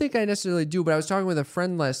 I don't think I necessarily do, but I was talking with a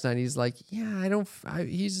friend last night. He's like, yeah,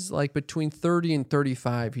 he's like between 30 and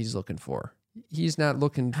 35 he's looking for. He's not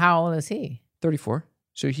looking. How old is he? 34.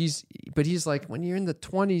 So he's like, when you're in the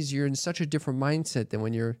 20s, you're in such a different mindset than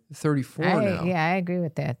when you're 34 now. Yeah, I agree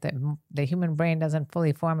with that. The human brain doesn't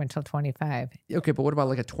fully form until 25. Okay, but what about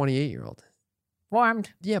like a 28-year-old? Formed.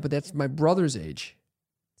 Yeah, but that's my brother's age.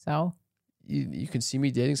 So? You can see me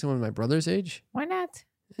dating someone my brother's age? Why not?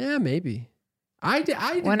 Yeah, maybe.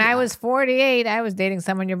 When I was 48, I was dating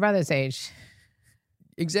someone your brother's age.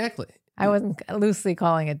 Exactly. I wasn't loosely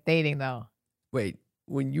calling it dating, though. Wait,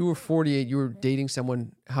 when you were 48, you were dating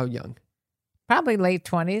someone how young? Probably late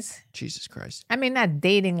 20s. Jesus Christ. I mean, not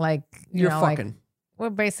dating like, You're fucking. Like, we're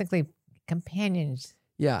basically companions.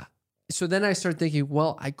 Yeah. So then I started thinking,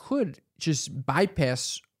 well, I could just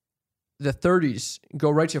bypass the 30s, go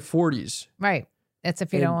right to 40s. Right. That's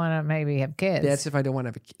if you don't want to maybe have kids. That's if I don't want to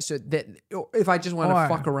have a kid. So that if I just want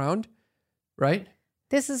to fuck around, right?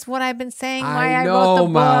 This is what I've been saying. I wrote the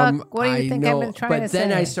book. Mom. What do you think I've been trying to say? But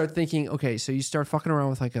then I start thinking, okay, so you start fucking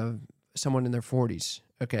around with like someone in their 40s,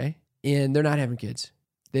 okay, and they're not having kids.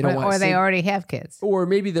 They don't want, or they already have kids, or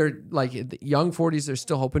maybe they're like the young 40s. They're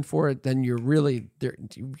still hoping for it. Then you've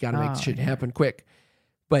got to make shit happen quick.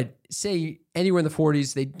 But say anywhere in the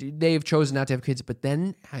 40s, they've chosen not to have kids, but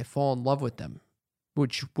then I fall in love with them,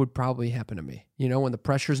 which would probably happen to me. You know, when the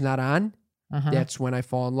pressure's not on, that's when I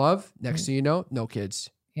fall in love. Next thing you know, no kids.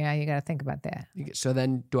 Yeah, you got to think about that. So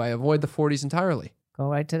then do I avoid the 40s entirely? Go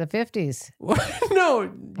right to the 50s. No,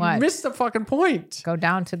 you missed the fucking point. Go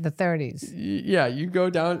down to the 30s. Yeah, you go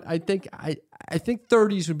down. I think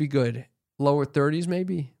 30s would be good. Lower 30s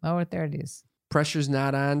maybe. Lower 30s. Pressure's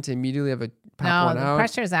not on to immediately have a pop one out. No, the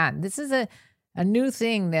pressure's on. This is a new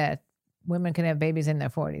thing that women can have babies in their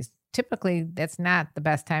 40s. Typically, that's not the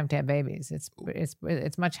best time to have babies.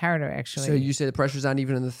 It's much harder, actually. So you say the pressure's on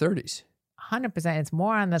even in the 30s? 100%. It's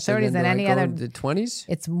more on the 30s than any other. The 20s?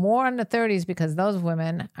 It's more on the 30s because those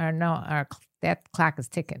women that clock is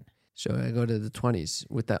ticking. So I go to the 20s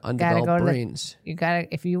with the undeveloped brains. You gotta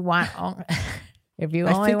if you want. If you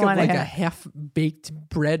I only think want of to like a half-baked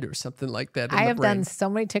bread or something like that. I have done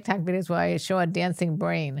so many TikTok videos where I show a dancing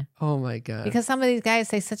brain. Oh my God. Because some of these guys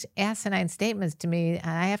say such asinine statements to me,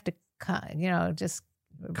 and I have to, just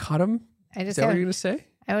cut them. Is that what you're gonna say?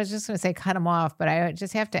 I was just gonna say cut them off, but I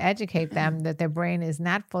just have to educate them that their brain is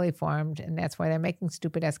not fully formed, and that's why they're making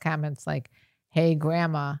stupid ass comments like, "Hey,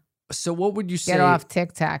 grandma." So what would you say? Get off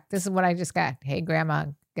TikTok. This is what I just got. Hey, grandma,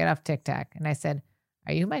 get off TikTok. And I said,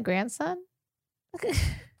 "Are you my grandson?"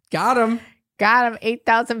 Got him.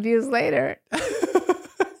 8,000 views later.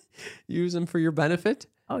 Use them for your benefit?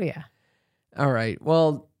 Oh, yeah. All right.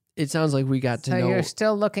 Well, it sounds like we got to know. So you're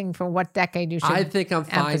still looking for what decade you should I think I'm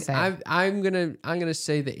fine. emphasize. I'm gonna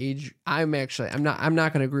say the age. I'm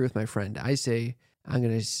not gonna agree with my friend. I say I'm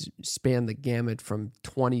gonna span the gamut from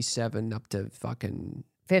 27 up to fucking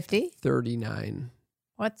 50, 39.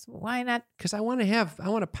 Why not? Because I want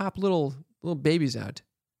to pop little babies out.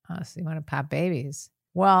 Oh, so you want to pop babies?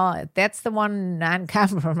 Well, that's the one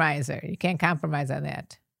non-compromiser. You can't compromise on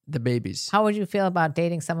that. The babies. How would you feel about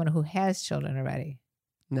dating someone who has children already?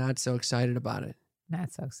 Not so excited about it.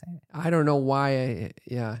 Not so excited. I don't know why.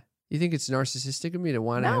 You think it's narcissistic of me to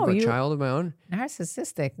want to No, have a child of my own?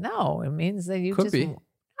 Narcissistic? No, it means that you Could just be.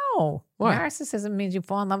 no. Why? Narcissism means you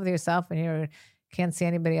fall in love with yourself and you can't see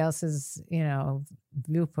anybody else's. You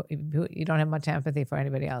don't have much empathy for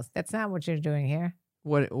anybody else. That's not what you're doing here.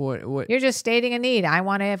 What? You're just stating a need. I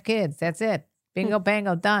want to have kids. That's it. Bingo,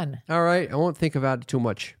 bango, done. All right. I won't think about it too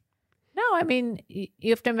much. No, I mean, you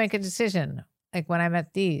have to make a decision. Like when I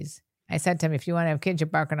met Dees, I said to him, if you want to have kids, you're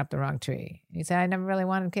barking up the wrong tree. He said, I never really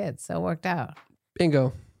wanted kids, so it worked out.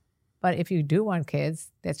 Bingo. But if you do want kids,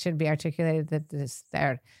 that should be articulated at the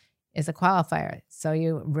start is a qualifier. So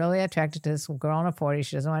you're really attracted to this girl in her 40s,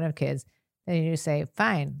 she doesn't want to have kids. Then you say,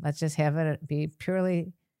 fine, let's just have it be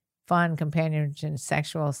purely fun, companionship,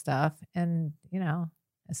 sexual stuff, and,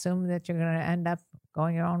 assume that you're going to end up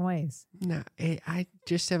going your own ways. No, I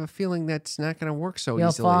just have a feeling that's not going to work so You'll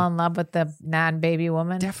easily. fall in love with the non-baby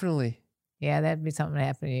woman? Definitely. Yeah, that'd be something to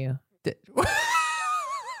happen to you.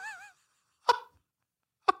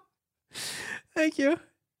 Thank you.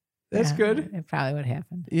 That's Yeah, good. It probably would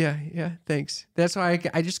happen. Yeah. Thanks. That's why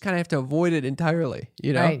I just kind of have to avoid it entirely,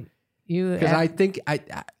 Right. Because I think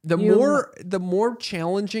the more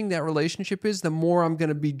challenging that relationship is, the more I'm going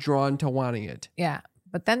to be drawn to wanting it. Yeah.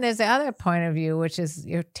 But then there's the other point of view, which is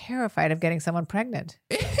you're terrified of getting someone pregnant.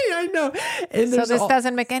 I know. And So this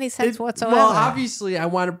doesn't make any sense whatsoever. Well, obviously, I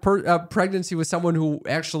want a pregnancy with someone who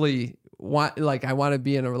actually I want to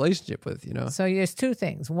be in a relationship with, So there's two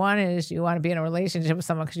things. One is you want to be in a relationship with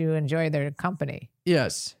someone because you enjoy their company.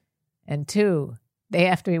 Yes. And two, they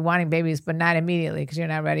have to be wanting babies, but not immediately because you're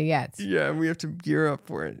not ready yet. Yeah, and we have to gear up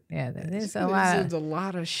for it. Yeah, there's a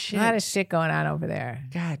lot of shit. A lot of shit going on over there.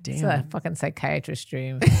 God damn. It's a fucking psychiatrist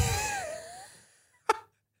dream.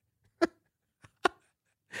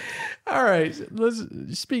 All right.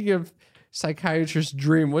 Speaking of psychiatrist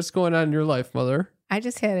dream, what's going on in your life, Mother? I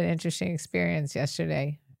just had an interesting experience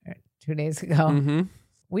yesterday, or 2 days ago. Mm-hmm.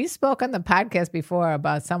 We spoke on the podcast before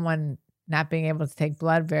about someone not being able to take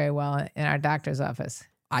blood very well in our doctor's office.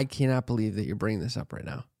 I cannot believe that you're bringing this up right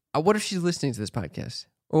now. What if she's listening to this podcast?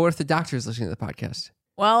 Or what if the doctor is listening to the podcast?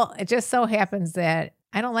 Well, it just so happens that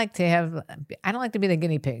I don't like to be the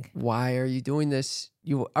guinea pig. Why are you doing this?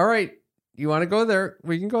 All right. You want to go there?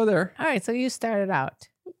 We can go there. All right, so you started out.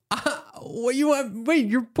 What you want? Wait,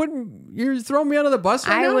 you're throwing me under the bus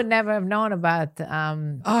right now? I would never have known about.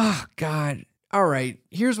 Oh God! All right,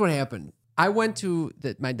 here's what happened. I went to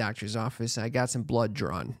my doctor's office. I got some blood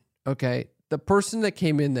drawn. Okay, the person that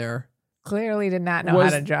came in there clearly did not know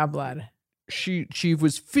how to draw blood. She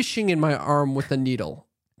was fishing in my arm with a needle,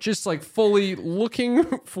 just like fully looking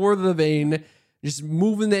for the vein. Just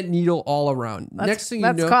moving that needle all around. Next thing you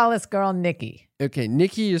know, let's call this girl Nikki. Okay,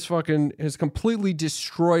 Nikki has completely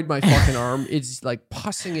destroyed my fucking arm. It's like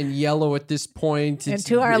pussing in yellow at this point. And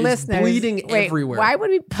to our listeners, bleeding everywhere. Why would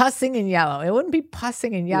it be pussing in yellow? It wouldn't be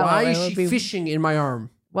pussing in yellow. Why is she fishing in my arm?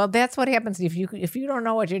 Well, that's what happens if you don't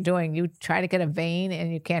know what you're doing. You try to get a vein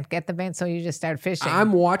and you can't get the vein, so you just start fishing.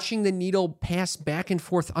 I'm watching the needle pass back and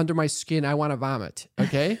forth under my skin. I want to vomit.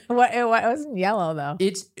 Okay. It wasn't yellow though.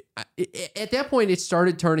 At that point it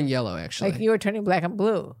started turning yellow. Actually, like you were turning black and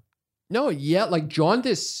blue. No, like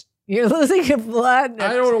jaundice. You're losing your blood.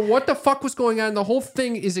 I don't know what the fuck was going on. The whole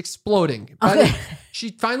thing is exploding. Okay.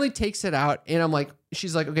 She finally takes it out, and I'm like,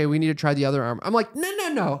 she's like, okay, we need to try the other arm. I'm like,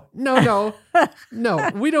 no,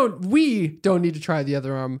 we don't need to try the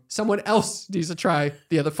other arm. Someone else needs to try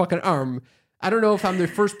the other fucking arm. I don't know if I'm their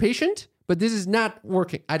first patient, but this is not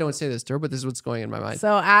working. I don't say this to her, but this is what's going in my mind.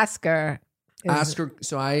 So Oscar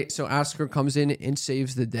comes in and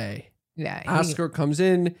saves the day. Yeah. Oscar comes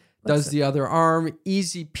in, does the other arm,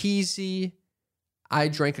 easy peasy. I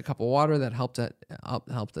drank a cup of water that helped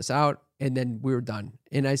us out, and then we were done.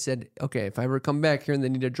 And I said, okay, if I ever come back here and they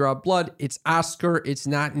need to draw blood, it's Oscar, it's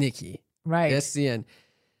not Nikki. Right. That's the end.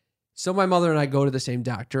 So my mother and I go to the same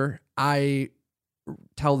doctor. I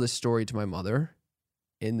tell this story to my mother,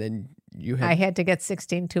 and then I had to get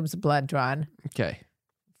 16 tubes of blood drawn. Okay.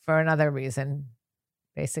 For another reason.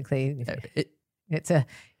 Basically, it's a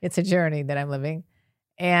journey that I'm living.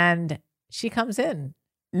 And she comes in.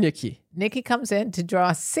 Nikki comes in to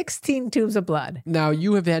draw 16 tubes of blood. Now,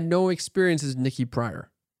 you have had no experience as Nikki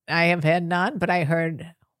prior. I have had none, but I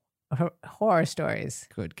heard horror stories.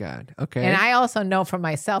 Good God. Okay. And I also know for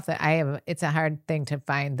myself that it's a hard thing to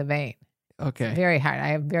find the vein. Okay. Very hard. I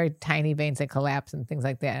have very tiny veins that collapse and things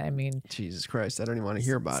like that. I mean, Jesus Christ, I don't even want to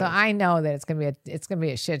hear about so it. I know that it's gonna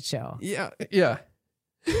be a shit show. Yeah.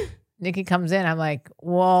 Nikki comes in. I'm like,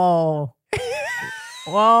 whoa,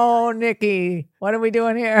 whoa, Nikki, what are we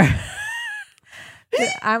doing here?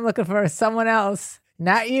 I'm looking for someone else,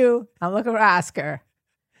 not you. I'm looking for Oscar.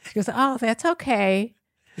 She goes, oh, that's okay.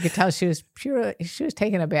 You could tell she was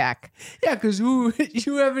taken aback. Yeah, because you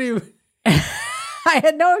haven't even. I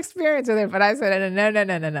had no experience with it, but I said,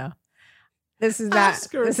 no. This is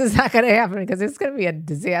not going to happen because it's going to be a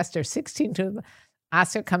disaster. 16 tubes.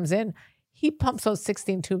 Oscar comes in. He pumps those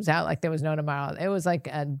 16 tubes out like there was no tomorrow. It was like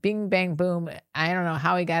a bing, bang, boom. I don't know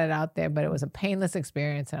how he got it out there, but it was a painless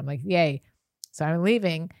experience. And I'm like, yay. So I'm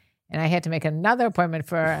leaving, and I had to make another appointment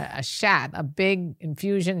for a shot, a big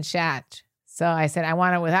infusion shot. So I said, I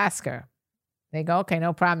want it with Oscar. They go, okay,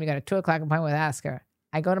 no problem. You got a 2:00 appointment with Oscar.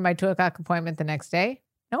 I go to my 2:00 appointment the next day.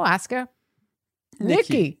 No Oscar.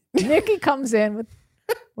 Nikki comes in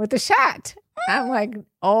with the shot. I'm like,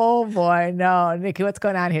 oh boy, no, Nikki, what's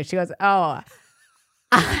going on here? She goes, oh,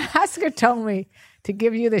 Oscar told me to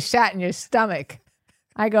give you the shot in your stomach.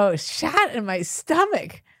 I go, shot in my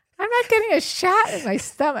stomach? I'm not getting a shot in my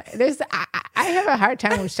stomach. I have a hard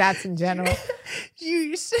time with shots in general.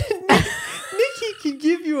 You said Nikki can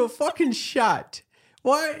give you a fucking shot.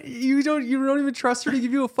 Why you don't even trust her to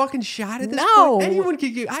give you a fucking shot at this point? Anyone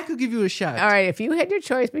could give. I could give you a shot. All right, if you had your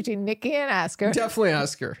choice between Nikki and Oscar, definitely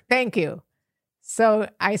Oscar. Thank you. So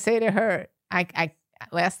I say to her, I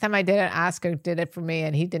last time I did it, Oscar did it for me,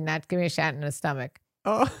 and he did not give me a shot in the stomach.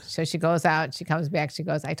 Oh, so she goes out, she comes back, she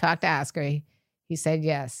goes, I talked to Oscar. He said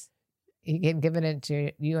yes, he can give it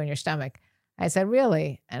to you in your stomach. I said,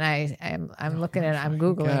 really? And I'm looking at it. I'm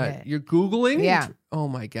Googling it. You're Googling? Yeah. Oh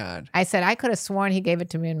my God. I said, I could have sworn he gave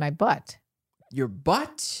it to me in my butt. Your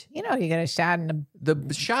butt? You know, you get a shot in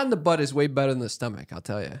the shot in the butt is way better than the stomach, I'll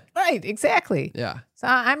tell you. Right, exactly. Yeah. So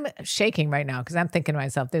I'm shaking right now because I'm thinking to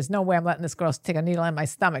myself, there's no way I'm letting this girl stick a needle in my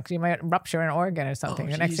stomach. She might rupture an organ or something.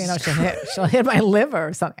 The next thing you know, she'll hit my liver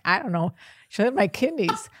or something. I don't know. She'll hit my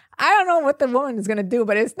kidneys. I don't know what the woman is going to do,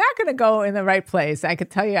 but it's not going to go in the right place. I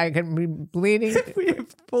could tell you I could be bleeding. We've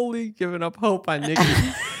fully given up hope on Nikki.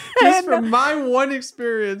 Just from my one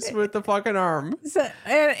experience with the fucking arm. So,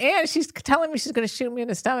 and she's telling me she's going to shoot me in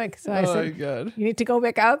the stomach. So I said, my God. You need to go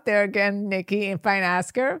back out there again, Nikki, and find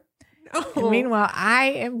Oscar. No. And meanwhile,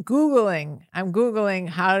 I'm Googling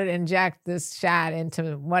how to inject this shot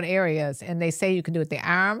into what areas. And they say you can do it the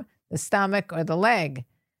arm, the stomach, or the leg.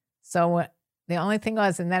 So the only thing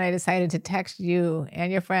was, and then I decided to text you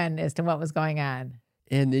and your friend as to what was going on.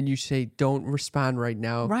 And then you say, don't respond right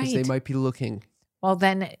now because they might be looking. Well,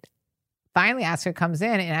 then finally Oscar comes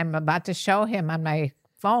in and I'm about to show him on my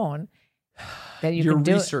phone that you can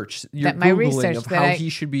do research, your that my Googling research of that how I, he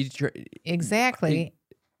should be. Exactly.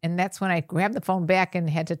 And that's when I grabbed the phone back and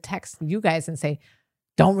had to text you guys and say,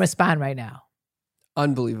 don't respond right now.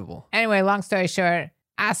 Unbelievable. Anyway, long story short,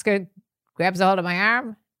 Oscar grabs a hold of my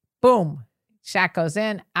arm. Boom. Shot goes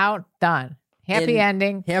in, out, done. Happy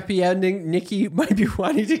ending. Happy ending. Nikki might be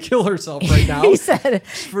wanting to kill herself right now. He said,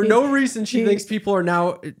 for no reason, she thinks people are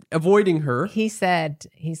now avoiding her. He said,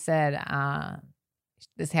 this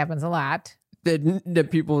happens a lot. That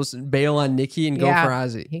people bail on Nikki and go for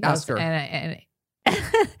Ozzy. Oscar. And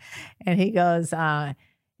he goes,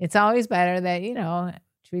 it's always better that,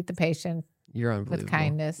 treat the patient You're unbelievable. with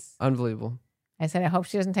kindness. Unbelievable. I said, I hope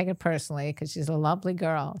she doesn't take it personally because she's a lovely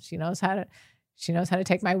girl. She knows how to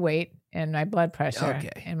take my weight and my blood pressure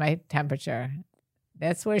and my temperature.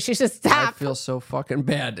 That's where she should stop. I feel so fucking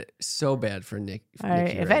bad. So bad for Nick. All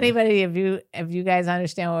right. If anybody, if you guys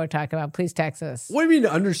understand what we're talking about, please text us. What do you mean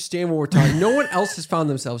to understand what we're talking? No one else has found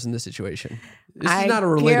themselves in this situation. This is not a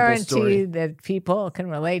relatable story. I guarantee that people can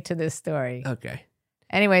relate to this story. Okay.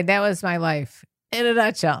 Anyway, that was my life in a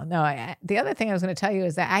nutshell. No, the other thing I was going to tell you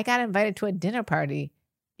is that I got invited to a dinner party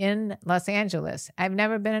in Los Angeles. I've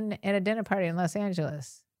never been at a dinner party in Los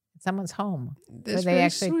Angeles. It's someone's home That's where they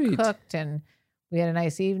actually sweet. cooked and we had a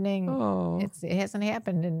nice evening. Oh. It hasn't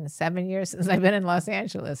happened in 7 years since I've been in Los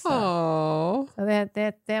Angeles. So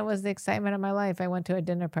that was the excitement of my life. I went to a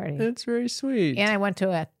dinner party. That's very sweet. And I went to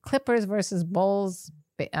a Clippers versus Bulls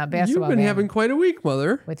basketball You've been game having quite a week,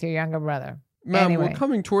 Mother. with your younger brother. Mom, Anyway. we're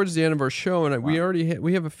coming towards the end of our show, and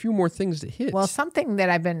we have a few more things to hit. Well, something that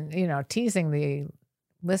I've been, teasing the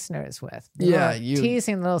listeners with,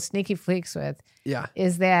 teasing little sneaky freaks with,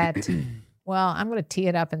 is that, well, I'm going to tee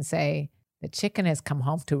it up and say the chicken has come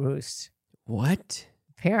home to roost. What?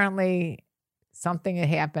 Apparently, something had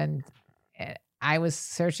happened. I was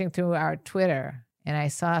searching through our Twitter, and I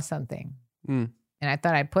saw something. And I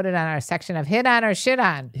thought I'd put it on our section of hit on or shit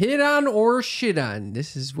on. Hit on or shit on.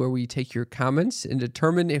 This is where we take your comments and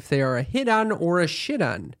determine if they are a hit on or a shit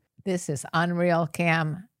on. This is unreal,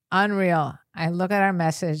 Cam. Unreal. I look at our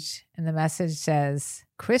message, and the message says,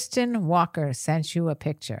 Kristen Walker sent you a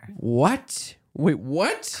picture. What? Wait,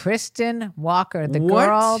 what? Kristen Walker, the What?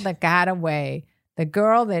 girl that got away. The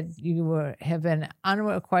girl that you have been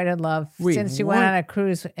unrequited love Wait, since you what? went on a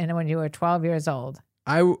cruise and when you were 12 years old.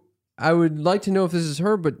 I would like to know if this is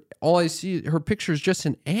her, but all I see, her picture is just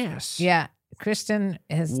an ass. Yeah. Kristen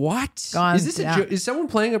has What? gone Is this a down. joke? Is someone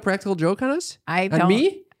playing a practical joke on us? I On don't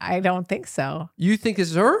me? I don't think so. You think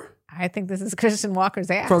it's her? I think this is Kristen Walker's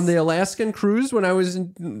ass. From the Alaskan cruise when I was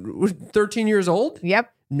 13 years old?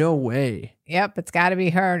 Yep. No way. Yep, it's got to be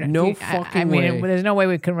her. No I fucking mean, way. there's no way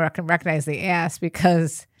we can recognize the ass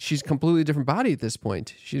because, She's a completely different body at this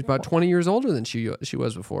point. She's about 20 years older than she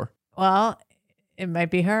was before. well, it might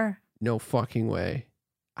be her. No fucking way.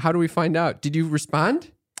 How do we find out? Did you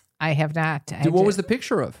respond? I have not. What was the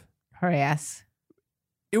picture of? her ass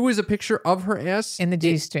It was a picture of her ass in the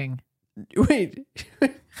G-string? Wait.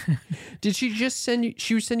 Did she just send you?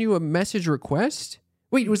 She would send you a message request?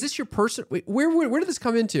 Wait, was this your person? Wait, where did this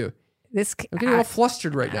come into? This I'm getting all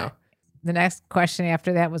flustered right now. the next question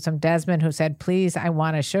after that was from Desmond, who said, "Please, I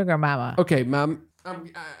want a sugar mama." Okay, Mom. I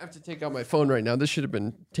have to take out my phone right now. This should have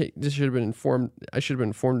been informed. I should have been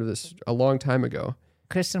informed of this a long time ago.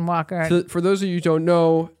 Kristen Walker. For those of you who don't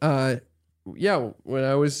know, when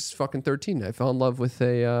I was fucking 13, I fell in love with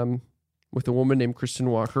a woman named Kristen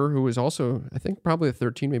Walker, who was also, I think, probably a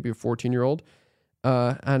 13, maybe a 14-year-old,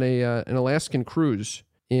 on an Alaskan cruise,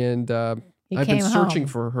 and I've been searching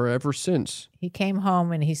for her ever since. He came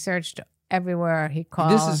home and he searched everywhere. He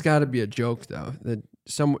called. This has got to be a joke, though. That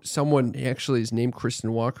someone actually is named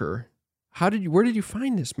Kristen Walker. Where did you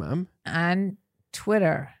find this, Mom? On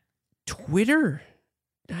Twitter. Twitter?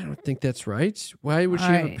 I don't think that's right. Why would she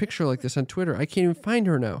have a picture like this on Twitter? I can't even find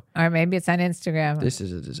her now. Or maybe it's on Instagram. This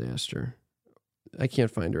is a disaster. I can't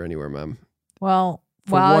find her anywhere, Mom. Well,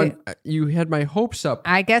 For one, you had my hopes up.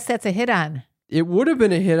 I guess that's a hit on. It would have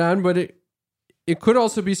been a hit on, but it could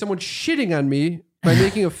also be someone shitting on me by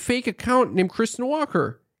making a fake account named Kristen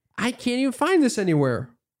Walker. I can't even find this anywhere.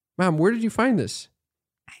 Mom, where did you find this?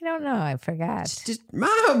 I don't know. I forgot.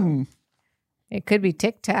 Mom! It could be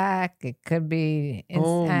TikTok. It could be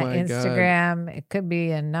Oh my Instagram. It could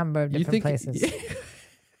be a number of You different think- places.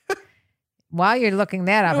 While you're looking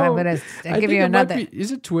that up, No, I'm going I to give think you it might another. be-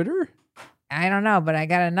 is it Twitter? I don't know, but I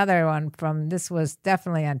got another one from, this was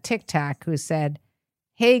definitely on TikTok, who said,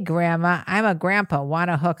 "Hey, Grandma, I'm a grandpa. Want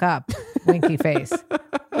to hook up?" Winky face.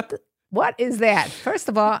 What is that? First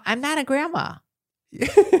of all, I'm not a grandma.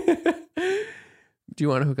 Do you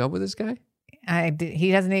want to hook up with this guy?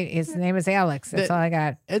 He doesn't. His name is Alex. That's all I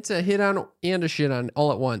got. It's a hit on and a shit on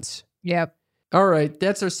all at once. Yep. All right,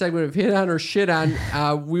 that's our segment of hit on or shit on.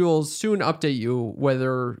 We will soon update you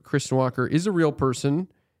whether Kristen Walker is a real person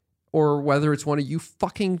or whether it's one of you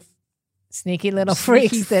fucking Sneaky little Sneaky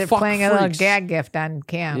freaks that are fuck playing a little freaks. gag gift on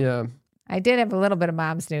Cam. yeah. I did have a little bit of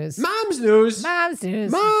mom's news. Mom's news. Mom's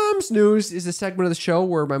news. Mom's news is a segment of the show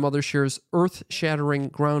where my mother shares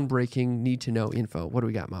earth-shattering, groundbreaking, need-to-know info. What do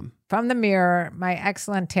we got, Mom? From the Mirror, my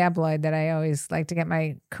excellent tabloid that I always like to get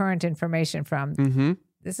my current information from. Mm-hmm.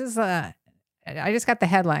 This is I just got the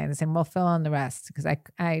headlines and we'll fill in the rest because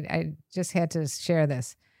I just had to share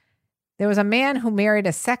this. There was a man who married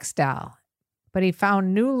a sex doll, but he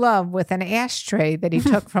found new love with an ashtray that he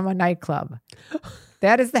took from a nightclub.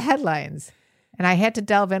 That is the headlines, and I had to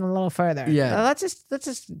delve in a little further. Yeah. Let's just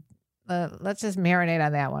marinate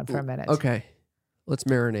on that one for a minute. Okay. Let's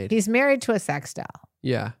marinate. He's married to a sex doll.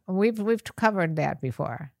 Yeah. We've covered that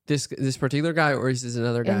before. This particular guy, or is this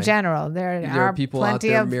another guy? In general, there are people out plenty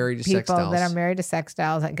there of married to sex people dolls. that are married to sex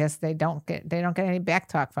dolls. I guess they don't get any back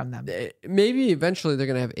talk from them. Maybe eventually they're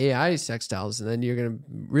going to have AI sex dolls, and then you're going to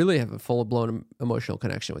really have a full-blown emotional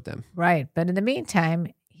connection with them. Right, but in the meantime,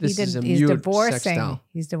 This is a he's mute divorcing. sex doll.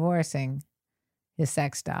 He's divorcing his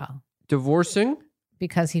sex doll Divorcing?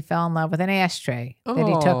 because he fell in love with an ashtray that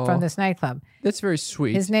he took Oh. from this nightclub. That's very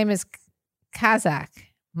sweet. His name is Kazakh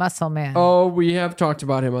Muscle Man. Oh, we have talked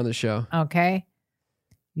about him on the show. Okay.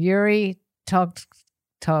 Yuri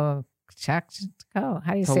Tolchko. How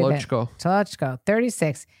do you say that? Tolochko,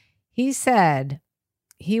 36. He said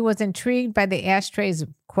he was intrigued by the ashtray's,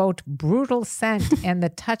 quote, brutal scent and the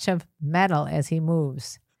touch of metal as he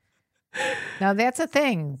moves. Now, that's a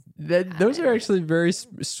thing. Those are actually very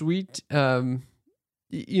sweet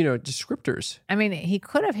descriptors. I mean, he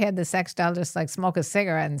could have had the sex doll just like smoke a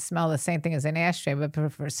cigarette and smell the same thing as an ashtray, but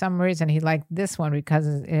for some reason he liked this one because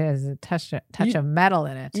it has a touch of metal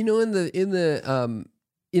in it.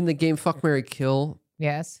 In the game Fuck, Marry, Kill,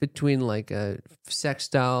 Yes. between like a sex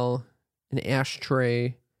doll, an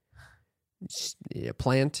ashtray, a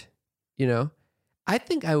plant, I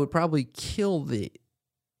think I would probably kill the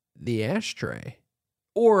ashtray,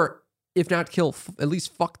 or if not kill, at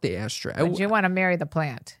least fuck the ashtray. But you want to marry the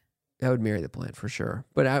plant. I would marry the plant for sure,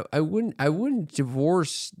 but I wouldn't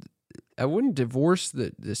divorce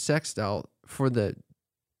the sex doll for the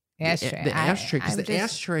Ashtray. the ashtray, because the just-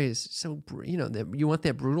 ashtray is so you want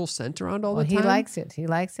that brutal scent around all Well, the time. he likes it. He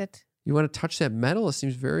likes it. You want to touch that metal. It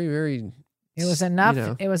seems very, very. It was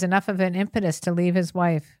enough. It was enough of an impetus to leave his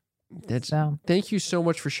wife. So Thank you so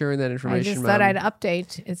much for sharing that I information. just Mom. thought I'd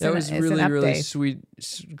update. That was it's really, an really update. sweet,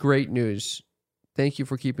 great news. Thank you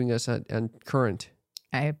for keeping us on current.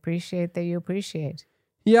 I appreciate that you appreciate.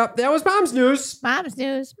 Yep, that was Mom's News. Mom's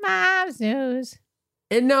news. Mom's news.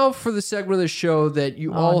 And now for the segment of the show that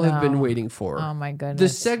you all have been no. waiting for. Oh my goodness. The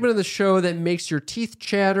segment of the show that makes your teeth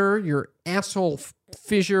chatter, your asshole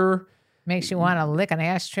fissure, Makes you want to lick an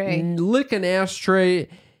ashtray. lick an ashtray.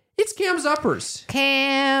 It's Cam's Uppers.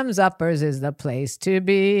 Cam's Uppers is the place to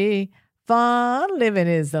be. Fun living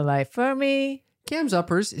is the life for me. Cam's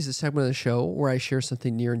Uppers is a segment of the show where I share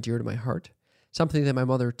something near and dear to my heart, something that my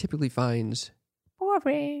mother typically finds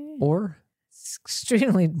Boring. or It's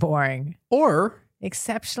extremely boring.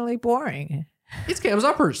 Exceptionally boring. it's Cam's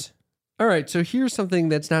Uppers. All right, so here's something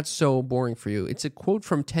that's not so boring for you. It's a quote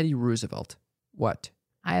from Teddy Roosevelt. What?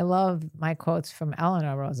 I love my quotes from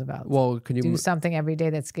Eleanor Roosevelt. Well, can you Do something every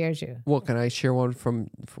day that scares you. Well, can I share one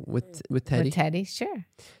with Teddy? With Teddy, sure.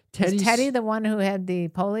 Teddy's- Is Teddy the one who had the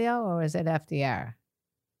polio, or is it FDR?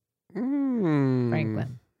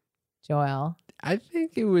 Franklin. Joel. I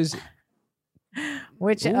think it was.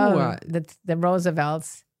 Which Ooh, of the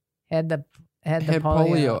Roosevelts had the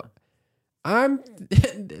polio?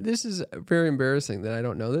 This is very embarrassing that I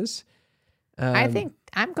don't know this. I think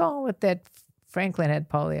I'm going with that. Franklin had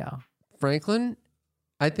polio. Franklin.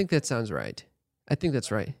 I think that sounds right. I think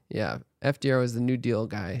that's right. Yeah, FDR was the New Deal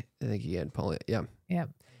guy. I think he had polio. Yeah. Yeah.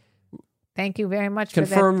 Thank you very much for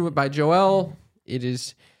Confirmed by Joel. It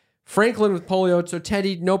is Franklin with polio. So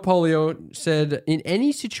Teddy, no polio, said, in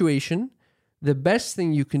any situation, the best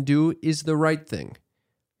thing you can do is the right thing.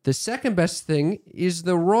 The second best thing is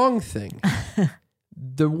the wrong thing.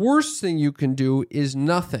 The worst thing you can do is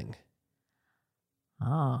nothing. that.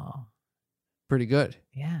 Oh, Pretty good.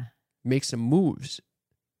 yeah. Make some moves.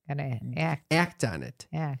 Gotta act. Act on it.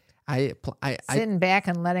 Act. I Sitting back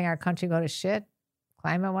and letting our country go to shit,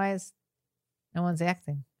 climate wise, no one's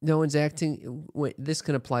acting. no one's acting. Wait, this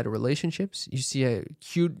can apply to relationships. You see a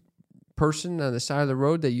cute person on the side of the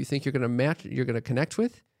road that you think you're going to match, you're going to connect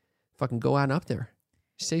with. Fucking go on up there.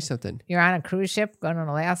 Say something. You're on a cruise ship going to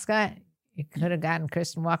Alaska. You could have gotten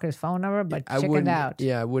Kristen Walker's phone number, but chickened wouldn't, out.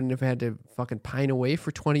 Yeah, I wouldn't have had to fucking pine away for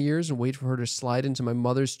 20 years and wait for her to slide into my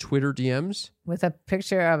mother's Twitter DMs With a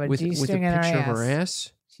picture of a with a G-string in her picture ass. of her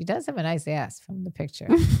ass. She does have a nice ass from the picture.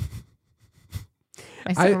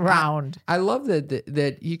 Nice and round. I love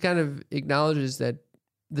that he kind of acknowledges that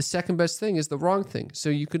the second best thing is the wrong thing. So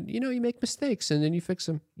you could, you make mistakes and then you fix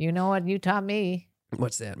them. You know what you taught me?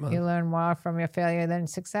 What's that, Mom? You learn more from your failure than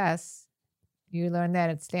success. You learned that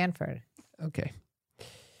at Stanford. Okay.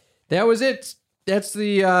 That was it. That's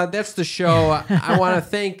the show. I want to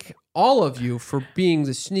thank all of you for being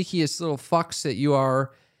the sneakiest little fucks that you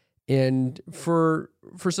are, and for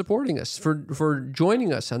supporting us, for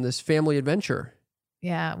joining us on this family adventure.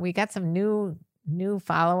 Yeah, we got some new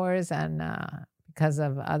followers, and because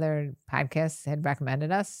of other podcasts had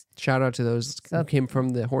recommended us. Shout out to those who came from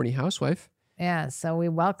the Horny Housewife. Yeah, so we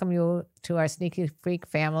welcome you to our Sneaky Freak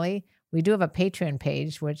family. We do have a Patreon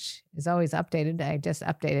page, which is always updated. I just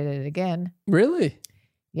updated it again. Really?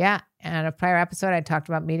 Yeah, and a prior episode, I talked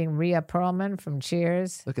about meeting Rhea Perlman from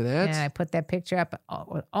Cheers. Look at that. And I put that picture up.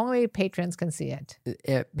 Only patrons can see it.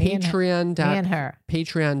 At Me and her.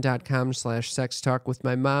 patreon.com/sex talk with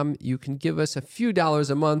my mom. You can give us a few dollars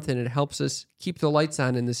a month and it helps us keep the lights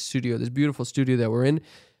on in this studio, this beautiful studio that we're in.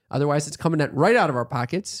 Otherwise, it's coming right out of our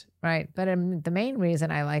pockets. Right. But the main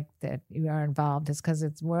reason I like that you are involved is because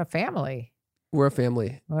we're a family. We're a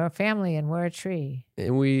family. We're a family and we're a tree.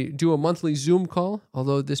 And we do a monthly Zoom call.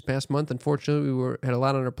 Although this past month, unfortunately, we had a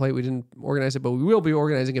lot on our plate. We didn't organize it, but we will be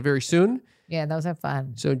organizing it very soon. Yeah, those are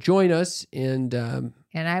fun. So join us. And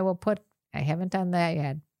I will I haven't done that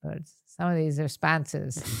yet, but some of these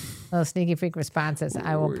responses, little Sneaky Freak responses,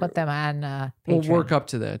 I will put them on Patreon. we'll work up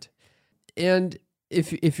to that. And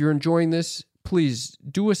if you're enjoying this, please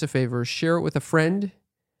do us a favor. Share it with a friend.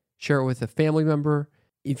 Share it with a family member.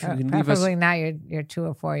 If you can leave us, preferably not your 2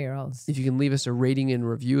 or 4-year-olds. if you can leave us a rating and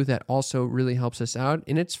review, that also really helps us out.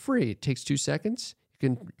 And it's free. It takes 2 seconds. You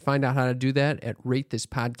can find out how to do that at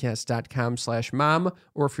ratethispodcast.com/mom.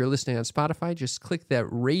 Or if you're listening on Spotify, just click that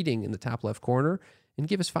rating in the top left corner and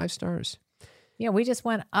give us 5 stars. Yeah, we just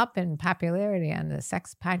went up in popularity on the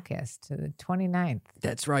sex podcast to the 29th.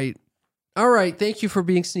 That's right. All right. Thank you for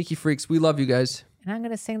being sneaky freaks. We love you guys. And I'm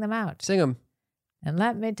going to sing them out. Sing them. And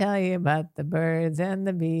let me tell you about the birds and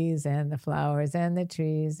the bees and the flowers and the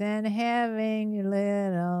trees and having your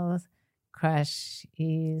little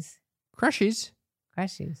crushies. Crushies.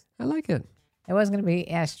 Crushies. I like it. It wasn't going to be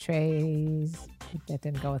ashtrays. That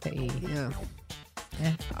didn't go with the E. Yeah.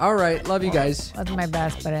 Yeah. All right. Love you guys. Wasn't my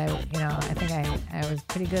best, but I think I was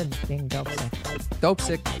pretty good being dope sick. Dope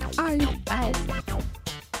sick. Bye. Bye.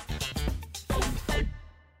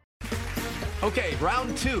 Okay,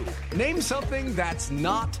 round 2. Name something that's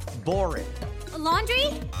not boring. A laundry?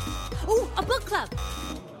 Ooh, a book club.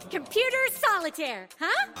 Computer solitaire,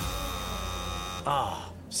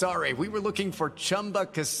 huh? Sorry, we were looking for Chumba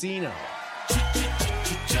Casino.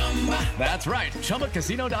 That's right.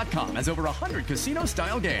 ChumbaCasino.com has over 100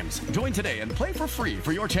 casino-style games. Join today and play for free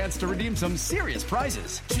for your chance to redeem some serious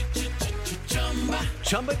prizes.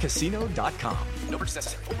 ChumbaCasino.com. No purchase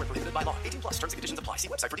necessary. Void where prohibited by law. 18+ terms and conditions apply. See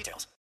website for details.